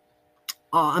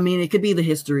I mean, it could be the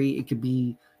history, it could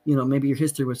be, maybe your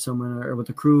history with someone or with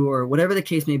the crew or whatever the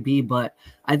case may be. But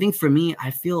I think for me,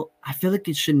 I feel like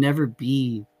it should never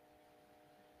be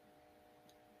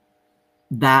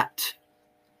that.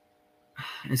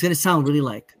 It's gonna sound really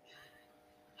like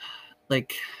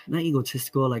not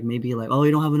egotistical, like maybe like, oh,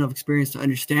 you don't have enough experience to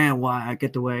understand why I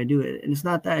get the way I do it. And it's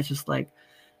not that. It's just like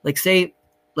say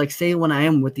say when I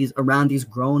am with these around these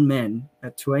grown men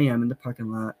at 2 a.m. in the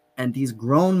parking lot, and these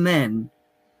grown men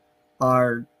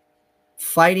are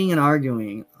fighting and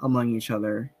arguing among each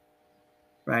other,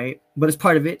 right? But it's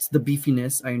part of it. It's the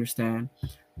beefiness, I understand.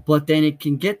 But then it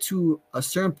can get to a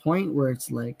certain point where it's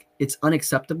like it's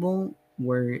unacceptable,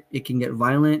 where it can get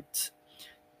violent,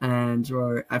 and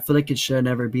or I feel like it should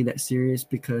never be that serious,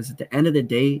 because at the end of the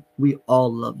day, we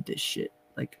all love this shit.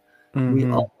 Like we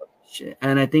mm-hmm, all love this shit.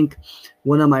 And I think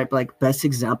one of my like best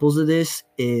examples of this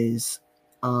is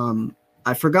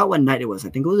I forgot what night it was. I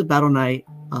think it was a battle night.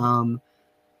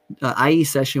 IE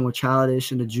session with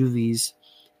Childish and the Juvies,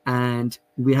 and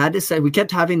we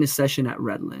kept having this session at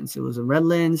Redlands. It was in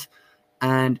Redlands,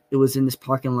 and it was in this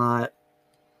parking lot,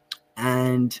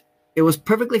 and it was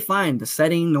perfectly fine. The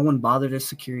setting, no one bothered us,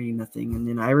 security, nothing. And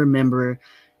then I remember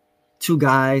two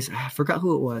guys, I forgot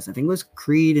who it was. I think it was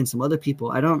Creed and some other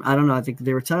people. I don't know. I think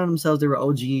they were telling themselves they were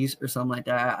OGs or something like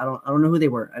that. I don't know who they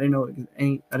were. I didn't know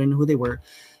who they were.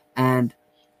 And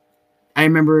I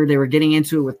remember they were getting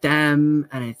into it with them,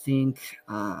 and I think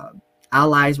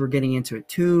allies were getting into it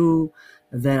too.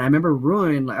 And then I remember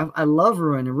Ruin, like I love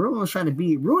Ruin, and Ruin was trying to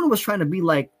be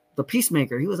like the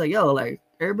peacemaker. He was like, "Yo, like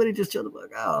everybody just chill the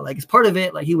fuck out. Like it's part of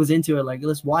it. Like he was into it. Like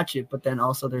let's watch it. But then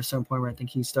also there's some point where I think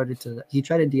he tried to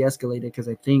de-escalate it because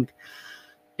I think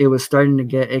it was starting to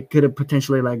get. It could have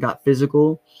potentially like got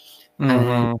physical,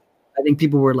 and I think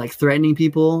people were like threatening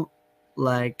people,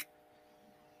 like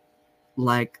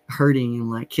hurting and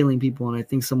like killing people. And I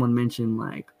think someone mentioned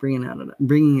like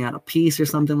bringing out a piece or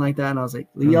something like that. And I was like,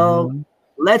 yo,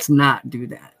 let's not do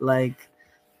that. Like,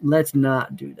 let's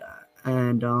not do that.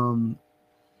 And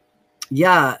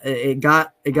yeah, it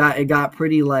got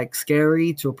pretty like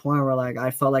scary to a point where like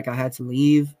I felt like I had to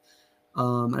leave.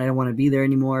 I didn't want to be there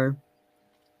anymore.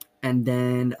 And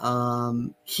then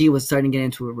he was starting to get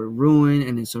into it with Ruin,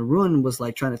 and then so Ruin was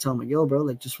like trying to tell him like, yo, bro,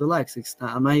 like just relax.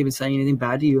 I'm not even saying anything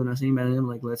bad to you. I'm not saying bad to him.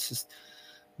 Like, let's just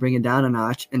bring it down a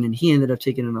notch. And then he ended up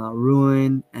taking it on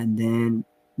Ruin, and then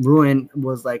Ruin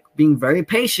was like being very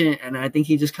patient, and I think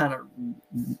he just kind of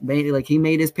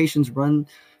made his patience run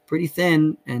pretty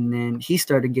thin, and then he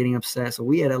started getting upset. So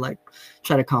we had to like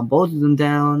try to calm both of them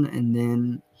down, and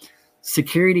then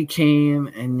security came,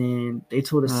 and then they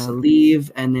told us to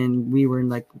leave, and then we were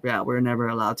like, yeah, we're never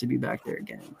allowed to be back there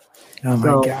again. Oh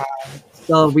my god!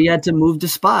 So we had to move the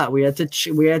spot. We had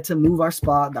to move our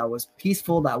spot. That was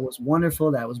peaceful. That was wonderful.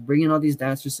 That was bringing all these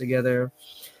dancers together,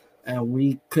 and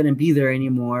we couldn't be there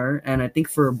anymore. And I think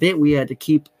for a bit we had to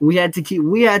keep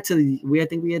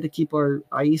our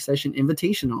IE session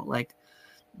invitational. Like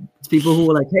it's people who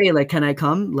were like, hey, like, can I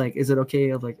come? Like, is it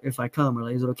okay if I come? Or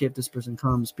like, is it okay if this person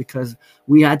comes? Because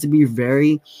we had to be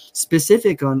very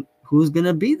specific on who's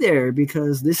gonna be there,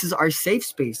 because this is our safe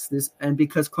space. And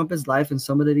because Crumpet's life and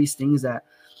some of these things that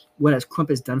what has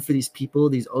Crumpet's done for these people,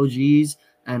 these OGs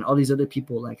and all these other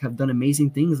people like have done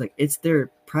amazing things. Like it's their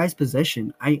prized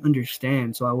possession. I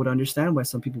understand. So I would understand why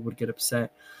some people would get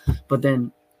upset. But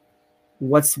then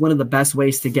what's one of the best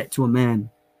ways to get to a man?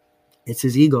 It's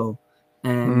his ego.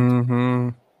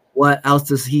 And what else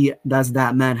does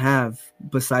that man have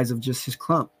besides of just his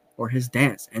crump or his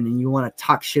dance? And then you want to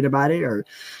talk shit about it, or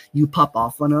you pop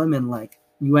off on him, and like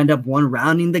you end up one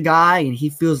rounding the guy, and he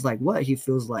feels like what? He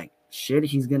feels like shit.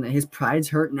 His pride's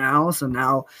hurt now, so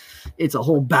now it's a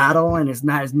whole battle, and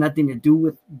has nothing to do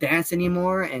with dance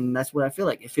anymore. And that's what I feel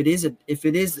like. If it is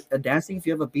a dancing, if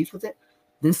you have a beef with it,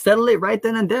 then settle it right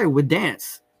then and there with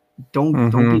dance.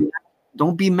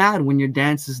 Don't be mad when your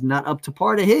dance is not up to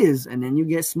par to his, and then you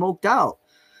get smoked out.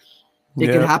 It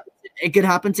could happen. It could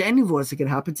happen to any of us. It could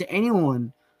happen to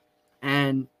anyone.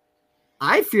 And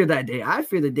I fear that day. I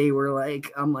fear the day where like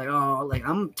I'm like, oh, like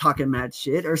I'm talking mad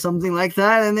shit or something like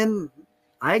that, and then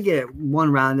I get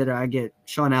one rounded or I get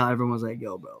shown out. Everyone's like,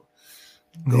 yo, bro,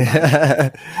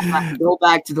 go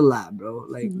back to the lab, bro.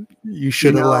 Like you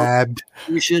should have labbed.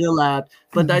 You should have labbed.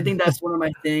 But I think that's one of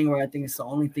my thing where I think it's the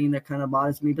only thing that kind of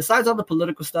bothers me. Besides all the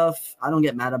political stuff, I don't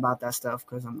get mad about that stuff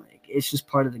because I'm like, it's just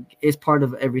part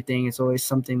of everything. It's always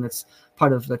something that's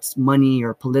money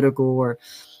or political or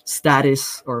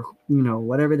status or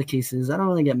whatever the case is. I don't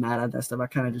really get mad at that stuff. I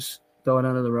kind of just throw it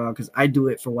under the rug because I do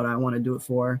it for what I want to do it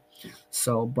for.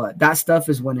 So, but that stuff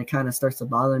is when it kind of starts to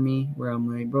bother me, where I'm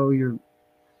like, bro, you're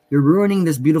ruining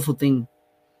this beautiful thing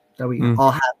that we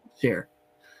all have to share.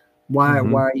 Why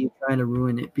are you trying to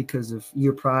ruin it? Because of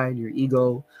your pride, your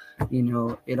ego,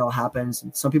 it all happens.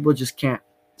 And some people just can't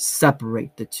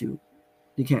separate the two.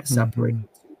 You can't separate the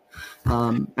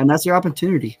two. And that's your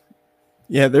opportunity.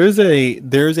 Yeah, there's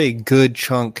a good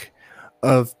chunk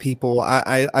of people.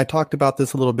 I talked about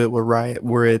this a little bit with Riot,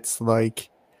 where it's like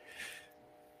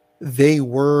they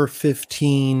were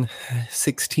 15,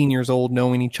 16 years old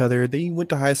knowing each other. They went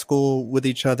to high school with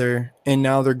each other, and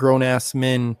now they're grown-ass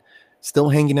men still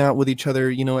hanging out with each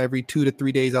other, every 2 to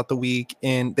 3 days out the week.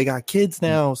 And they got kids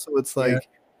now. So it's like,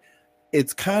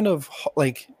 it's kind of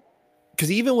like,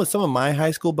 because even with some of my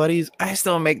high school buddies, I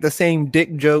still make the same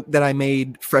dick joke that I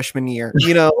made freshman year,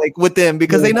 like with them,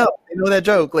 because they know that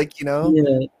joke. Like,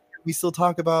 we still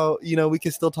talk about, we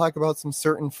can still talk about some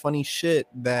certain funny shit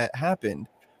that happened.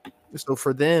 So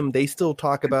for them, they still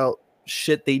talk about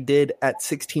shit they did at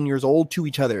 16 years old to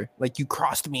each other. Like, you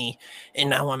crossed me and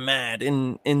now I'm mad.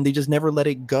 And they just never let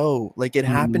it go. Like, it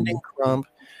happened in Crump.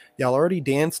 Y'all already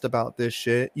danced about this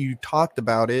shit. You talked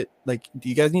about it. Like, do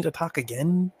you guys need to talk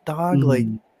again, dog? Like,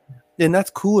 and that's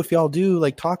cool if y'all do,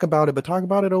 like, talk about it, but talk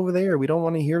about it over there. We don't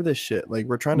want to hear this shit. Like,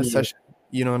 we're trying to session,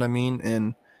 you know what I mean?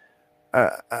 And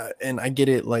I get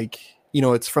it. Like,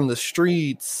 it's from the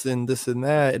streets and this and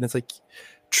that. And it's like,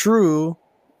 true,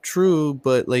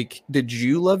 but like, did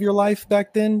you love your life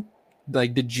back then?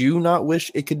 Like, did you not wish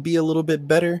it could be a little bit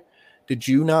better? Did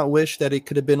you not wish that it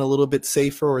could have been a little bit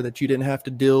safer, or that you didn't have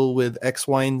to deal with X,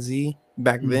 Y, and Z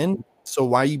back then? So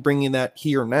why are you bringing that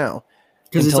here now?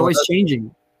 Because it's always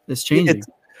changing. It's Yeah, changing.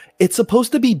 it's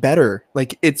supposed to be better.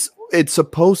 Like it's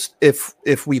supposed,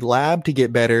 if we lab to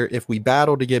get better, if we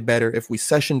battle to get better, if we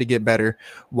session to get better,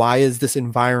 why is this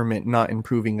environment not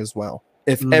improving as well?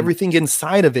 If Mm, everything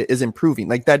inside of it is improving,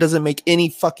 like that doesn't make any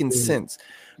fucking sense.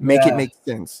 Make it yeah. make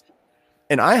sense.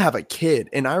 And I have a kid,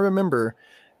 and I remember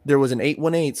there was an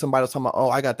 818. Somebody was talking about, oh,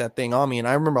 I got that thing on me, and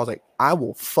I remember I was like, I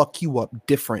will fuck you up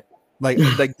different. Like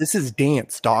this is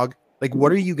dance, dog. Like,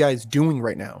 what are you guys doing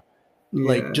right now?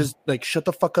 Like, Yeah. just like shut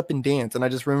the fuck up and dance. And I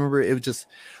just remember it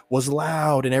was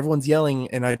loud and everyone's yelling.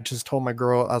 And I just told my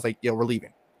girl, I was like, yo, we're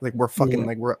leaving. Like, we're fucking, Yeah.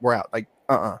 like, we're out. Like,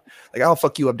 like, I'll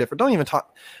fuck you up different. Don't even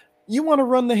talk. You want to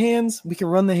run the hands? We can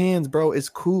run the hands, bro. It's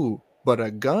cool. But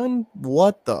a gun,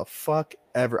 what the fuck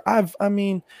ever? I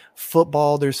mean,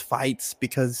 football, there's fights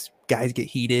because guys get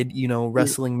heated,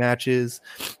 wrestling matches,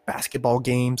 basketball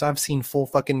games. I've seen full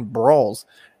fucking brawls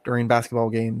during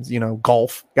basketball games,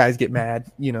 golf, guys get mad,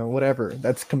 whatever.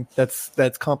 That's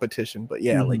competition. But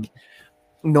yeah, Mhm. like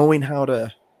knowing how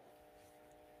to,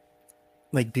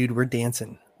 like, dude, we're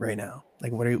dancing right now.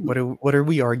 Like, what are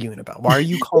we arguing about? Why are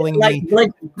you calling me?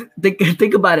 Like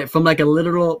think about it from like a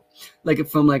literal, like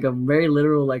from like a very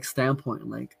literal like standpoint.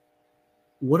 Like,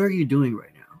 what are you doing right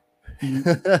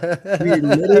now? You're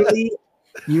literally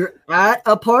you're at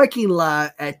a parking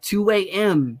lot at 2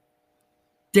 a.m.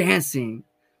 dancing.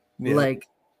 Yeah. Like,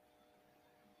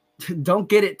 don't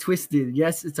get it twisted.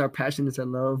 Yes, it's our passion, it's our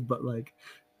love, but like,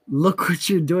 look what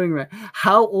you're doing right.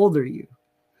 How old are you?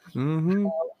 Mm-hmm.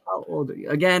 How old are you?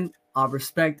 Again, I'll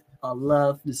respect, I'll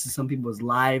love. This is some people's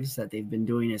lives that they've been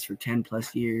doing this for 10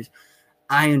 plus years.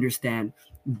 I understand.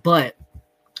 But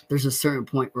there's a certain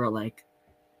point where like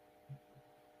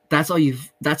that's all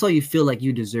you feel like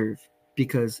you deserve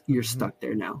because you're stuck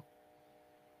there now.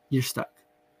 You're stuck.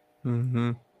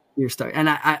 Mm-hmm. You're stuck. And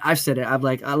I've said it. I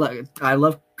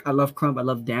love crump, I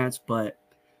love dance, but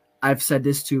I've said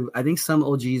this to I think some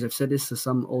OGs, I've said this to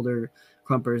some older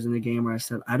crumpers in the game where I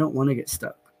said I don't want to get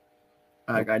stuck.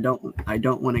 Like I don't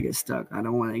want to get stuck. I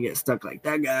don't want to get stuck like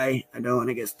that guy. I don't want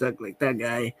to get stuck like that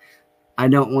guy. I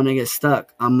don't want to get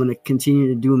stuck. I'm gonna continue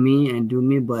to do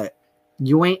me, but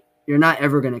you're not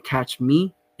ever gonna catch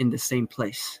me in the same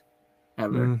place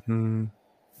ever. Mm-hmm.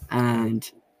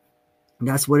 And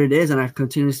that's what it is. And I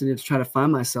continuously try to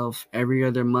find myself every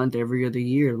other month, every other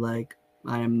year. Like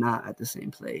I am not at the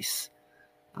same place.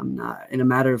 I'm not. In a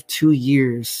matter of 2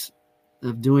 years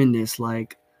of doing this,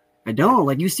 like I don't.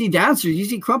 Like you see dancers, you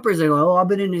see crumpers, they're like, oh, I've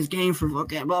been in this game for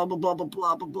fucking blah blah blah blah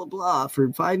blah blah blah blah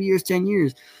for 5 years, 10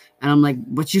 years. And I'm like,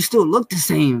 but you still look the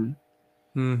same.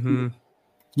 Mm-hmm.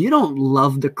 You don't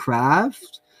love the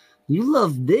craft. You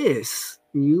love this.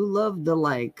 You love the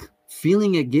like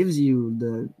feeling it gives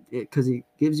you because it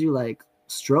gives you like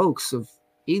strokes of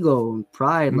ego and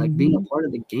pride, like being a part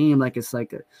of the game. Like it's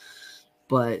like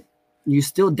but you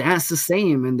still dance the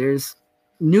same. And there's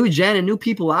new gen and new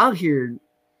people out here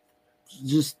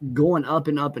just going up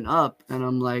and up and up. And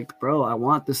I'm like, bro, I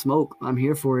want the smoke. I'm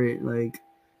here for it. Like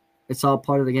it's all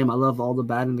part of the game. I love all the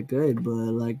bad and the good, but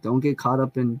like don't get caught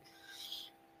up in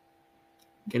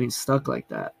getting stuck like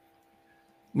that.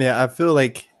 Yeah, I feel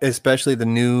like especially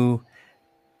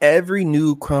every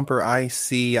new crumper I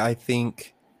see, I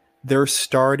think they're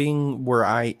starting where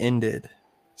I ended.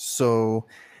 So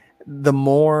the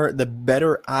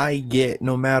better I get,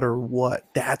 no matter what,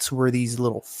 that's where these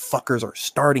little fuckers are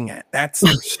starting at. That's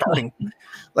their starting.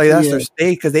 Like that's Yeah. their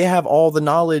stake because they have all the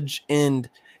knowledge. And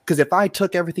because if I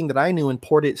took everything that I knew and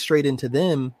poured it straight into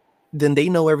them, then they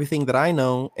know everything that I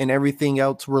know and everything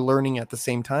else we're learning at the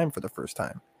same time for the first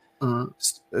time. Uh,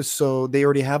 So they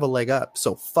already have a leg up.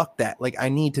 So fuck that. Like I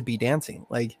need to be dancing.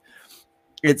 Like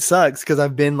it sucks because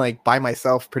I've been like by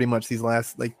myself pretty much these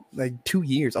last like 2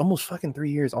 years, almost fucking 3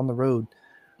 years on the road.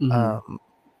 mm-hmm.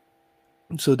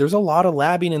 So there's a lot of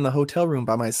labbing in the hotel room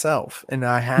by myself, and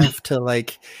I have to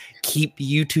like keep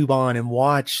YouTube on and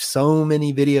watch so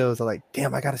many videos. I'm like,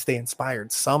 damn, I got to stay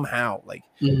inspired somehow, like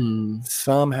Mm-hmm.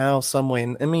 somehow, some way.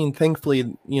 And I mean,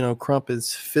 thankfully, Crump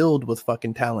is filled with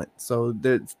fucking talent, so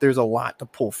there's a lot to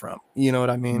pull from. You know what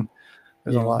I mean?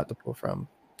 There's a Yeah. lot to pull from.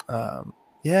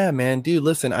 Yeah, man, dude.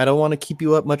 Listen, I don't want to keep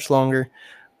you up much longer.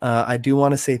 I do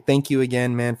want to say thank you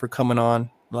again, man, for coming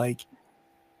on. Like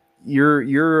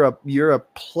you're a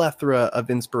plethora of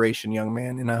inspiration, young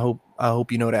man, and I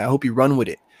hope you know that. I hope you run with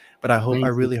it, but I Thank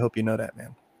you. really hope you know that,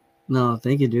 man. No,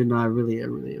 thank you, dude. No, I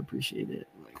really appreciate it.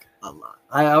 Like a lot.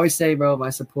 I always say, bro, my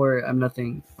support, I'm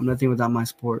nothing without my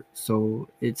support. So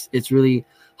it's really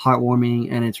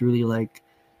heartwarming, and it's really like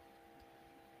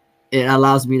it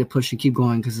allows me to push and keep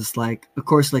going because it's like, of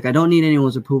course, like I don't need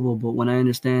anyone's approval, but when I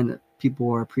understand that people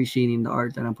are appreciating the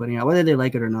art that I'm putting out, whether they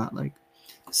like it or not, like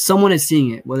someone is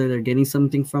seeing it, whether they're getting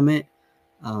something from it,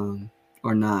 um,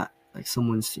 or not. Like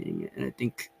someone's seeing it, and I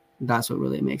think that's what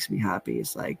really makes me happy.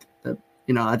 It's like the,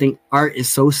 I think art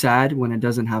is so sad when it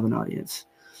doesn't have an audience.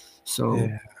 So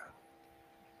Yeah.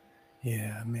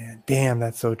 Yeah, man. Damn,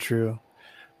 that's so true.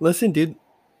 Listen, dude,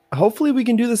 hopefully we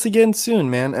can do this again soon,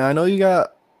 man. And I know you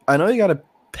got a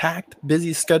packed,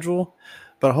 busy schedule,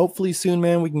 but hopefully soon,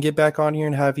 man, we can get back on here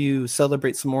and have you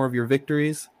celebrate some more of your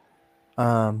victories.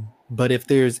 But if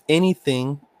there's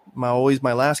anything, my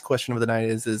last question of the night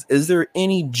is there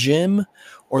any gem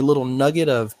or little nugget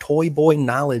of Toy Boy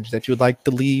knowledge that you would like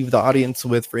to leave the audience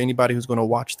with for anybody who's going to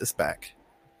watch this back?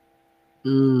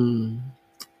 mm,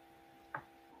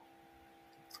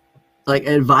 like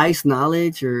advice,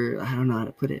 knowledge, or I don't know how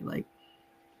to put it. Like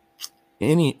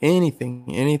Anything.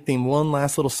 One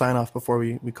last little sign off before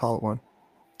we call it one.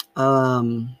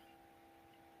 um,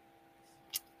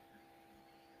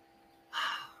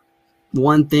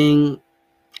 one thing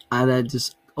that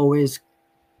just always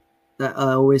that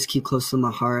I always keep close to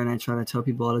my heart, and I try to tell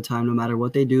people all the time, no matter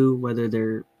what they do, whether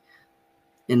they're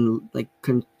in like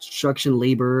construction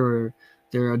labor or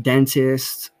they're a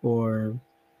dentist or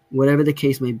whatever the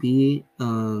case may be.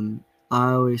 I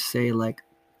always say like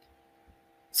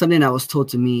something that was told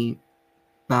to me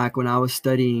back when I was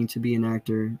studying to be an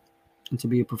actor and to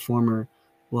be a performer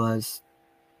was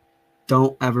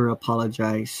don't ever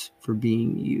apologize for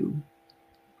being you.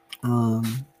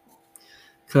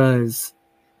 Because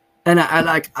and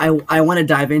I want to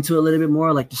dive into it a little bit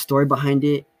more, like the story behind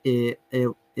it.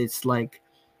 It's like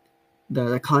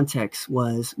the context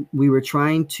was we were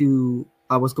trying to.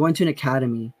 I was going to an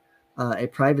academy, a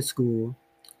private school,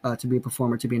 to be a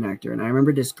performer, to be an actor, and I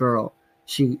remember this girl.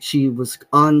 She was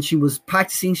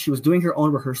practicing. She was doing her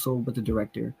own rehearsal with the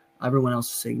director. Everyone else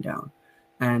was sitting down,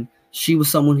 and she was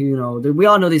someone who we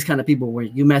all know these kind of people where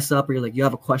you mess up or you're like you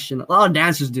have a question. A lot of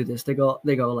dancers do this. They go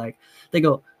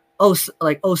oh,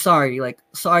 like, oh, sorry, like,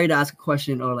 sorry to ask a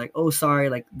question, or like, oh, sorry,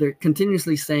 like, they're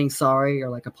continuously saying sorry or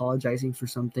like apologizing for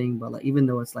something, but like, even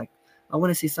though it's like, I want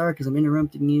to say sorry because I'm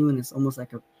interrupting you, and it's almost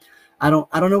like I don't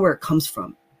know where it comes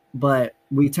from, but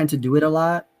we tend to do it a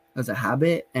lot as a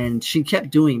habit, and she kept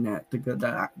doing that.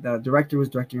 The director was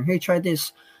directing her, hey, try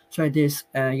this, there's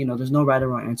no right or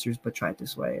wrong answers, but try it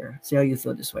this way, or see how you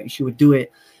feel this way. She would do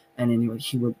it, and then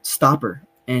he would stop her,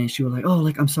 and she would like, oh,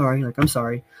 like, I'm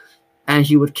sorry. And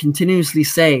he would continuously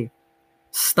say,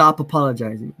 stop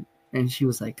apologizing. And she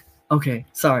was like, okay,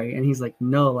 sorry. And he's like,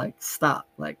 no, like, stop.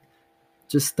 Like,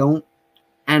 just don't.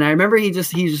 And I remember he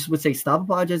just would say, stop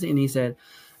apologizing. And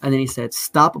then he said,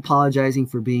 stop apologizing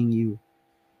for being you.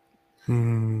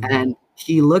 And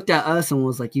he looked at us and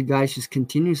was like, you guys just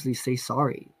continuously say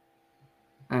sorry.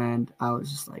 And I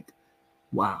was just like,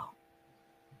 wow.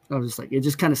 I was just like, it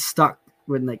just kind of stuck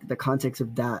with like the context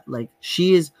of that. Like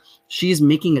she is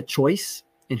making a choice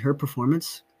in her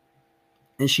performance,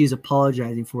 and she's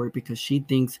apologizing for it because she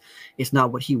thinks it's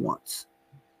not what he wants.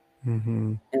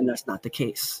 And that's not the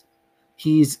case.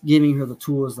 He's giving her the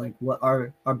tools, like what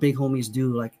our big homies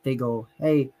do. Like they go,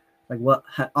 hey, like what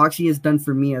Oxy has done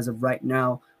for me as of right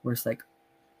now, where it's like,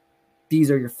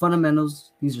 these are your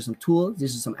fundamentals. These are some tools.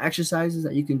 These are some exercises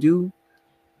that you can do.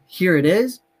 Here it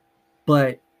is,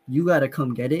 but you got to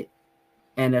come get it.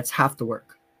 And that's half the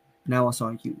work. Now it's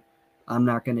on you. I'm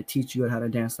not going to teach you how to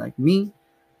dance like me.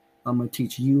 I'm going to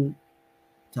teach you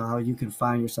to how you can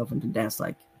find yourself and to dance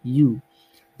like you.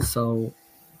 So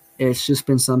it's just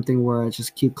been something where I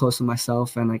just keep close to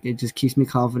myself, and like it just keeps me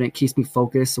confident, keeps me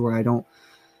focused, where I don't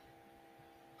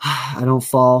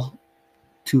fall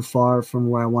too far from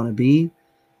where I want to be.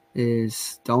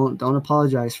 Is don't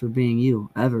apologize for being you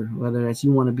ever. Whether that's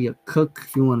you want to be a cook,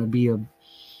 if you want to be a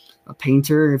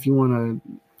painter, if you want to,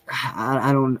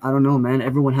 I don't know, man.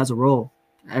 Everyone has a role.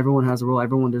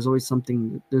 There's always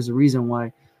something. There's a reason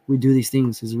why we do these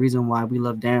things. There's a reason why we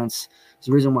love dance. There's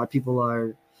a reason why people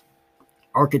are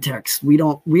architects. We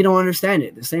don't understand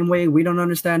it the same way we don't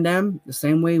understand them. The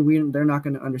same way they're not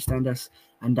going to understand us,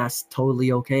 and that's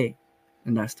totally okay.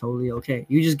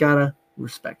 You just gotta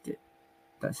respect it.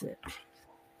 That's it.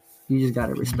 You just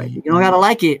gotta respect it. You don't gotta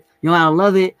like it. You don't gotta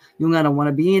love it. You don't gotta want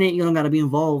to be in it. You don't gotta be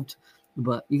involved.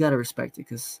 But you gotta respect it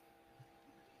because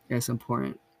it's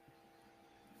important.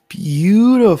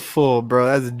 Beautiful, bro.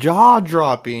 That's jaw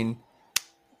dropping.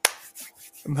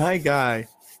 My guy.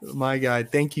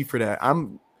 Thank you for that.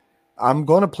 I'm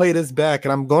going to play this back,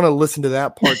 and I'm going to listen to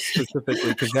that part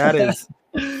specifically because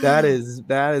that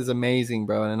is amazing,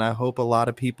 bro. And I hope a lot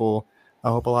of people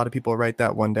write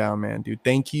that one down, man. Dude,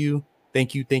 thank you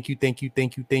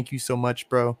so much,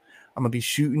 bro. I'm gonna be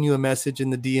shooting you a message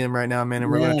in the DM right now, man,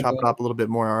 and we're gonna chop it up a little bit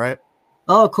more. All right.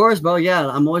 Oh, of course, bro. Yeah,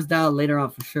 I'm always down later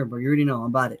on for sure, bro. You already know I'm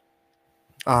about it.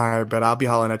 All right, but I'll be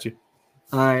hollering at you.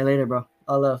 All right, later, bro.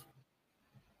 All love.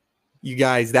 You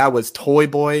guys, that was Toy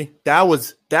Boy. That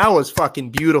was fucking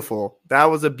beautiful. That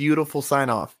was a beautiful sign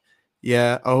off.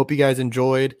 Yeah, I hope you guys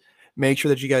enjoyed. Make sure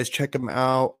that you guys check him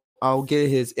out. I'll get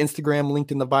his Instagram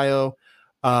linked in the bio.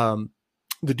 Um,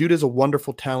 the dude is a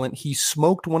wonderful talent. He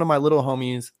smoked one of my little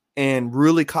homies and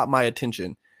really caught my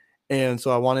attention. And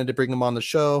so I wanted to bring him on the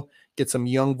show, get some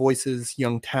young voices,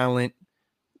 young talent,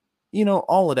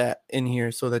 all of that in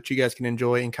here so that you guys can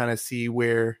enjoy and kind of see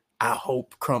where I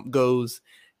hope Crump goes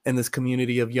in this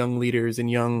community of young leaders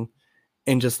and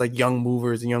just like young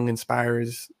movers and young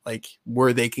inspirers, like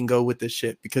where they can go with this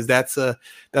shit. Because that's a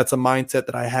mindset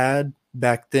that I had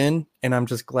back then. And I'm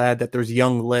just glad that there's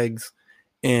young legs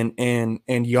and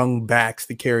young backs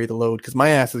to carry the load. Cause my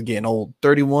ass is getting old.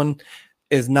 31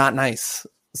 is not nice.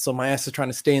 So my ass is trying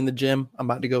to stay in the gym. I'm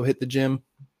about to go hit the gym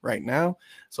right now.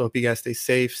 So hope you guys stay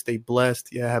safe, stay blessed.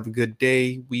 Yeah, have a good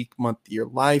day, week, month, year,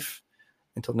 life.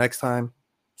 Until next time,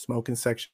 smoking section.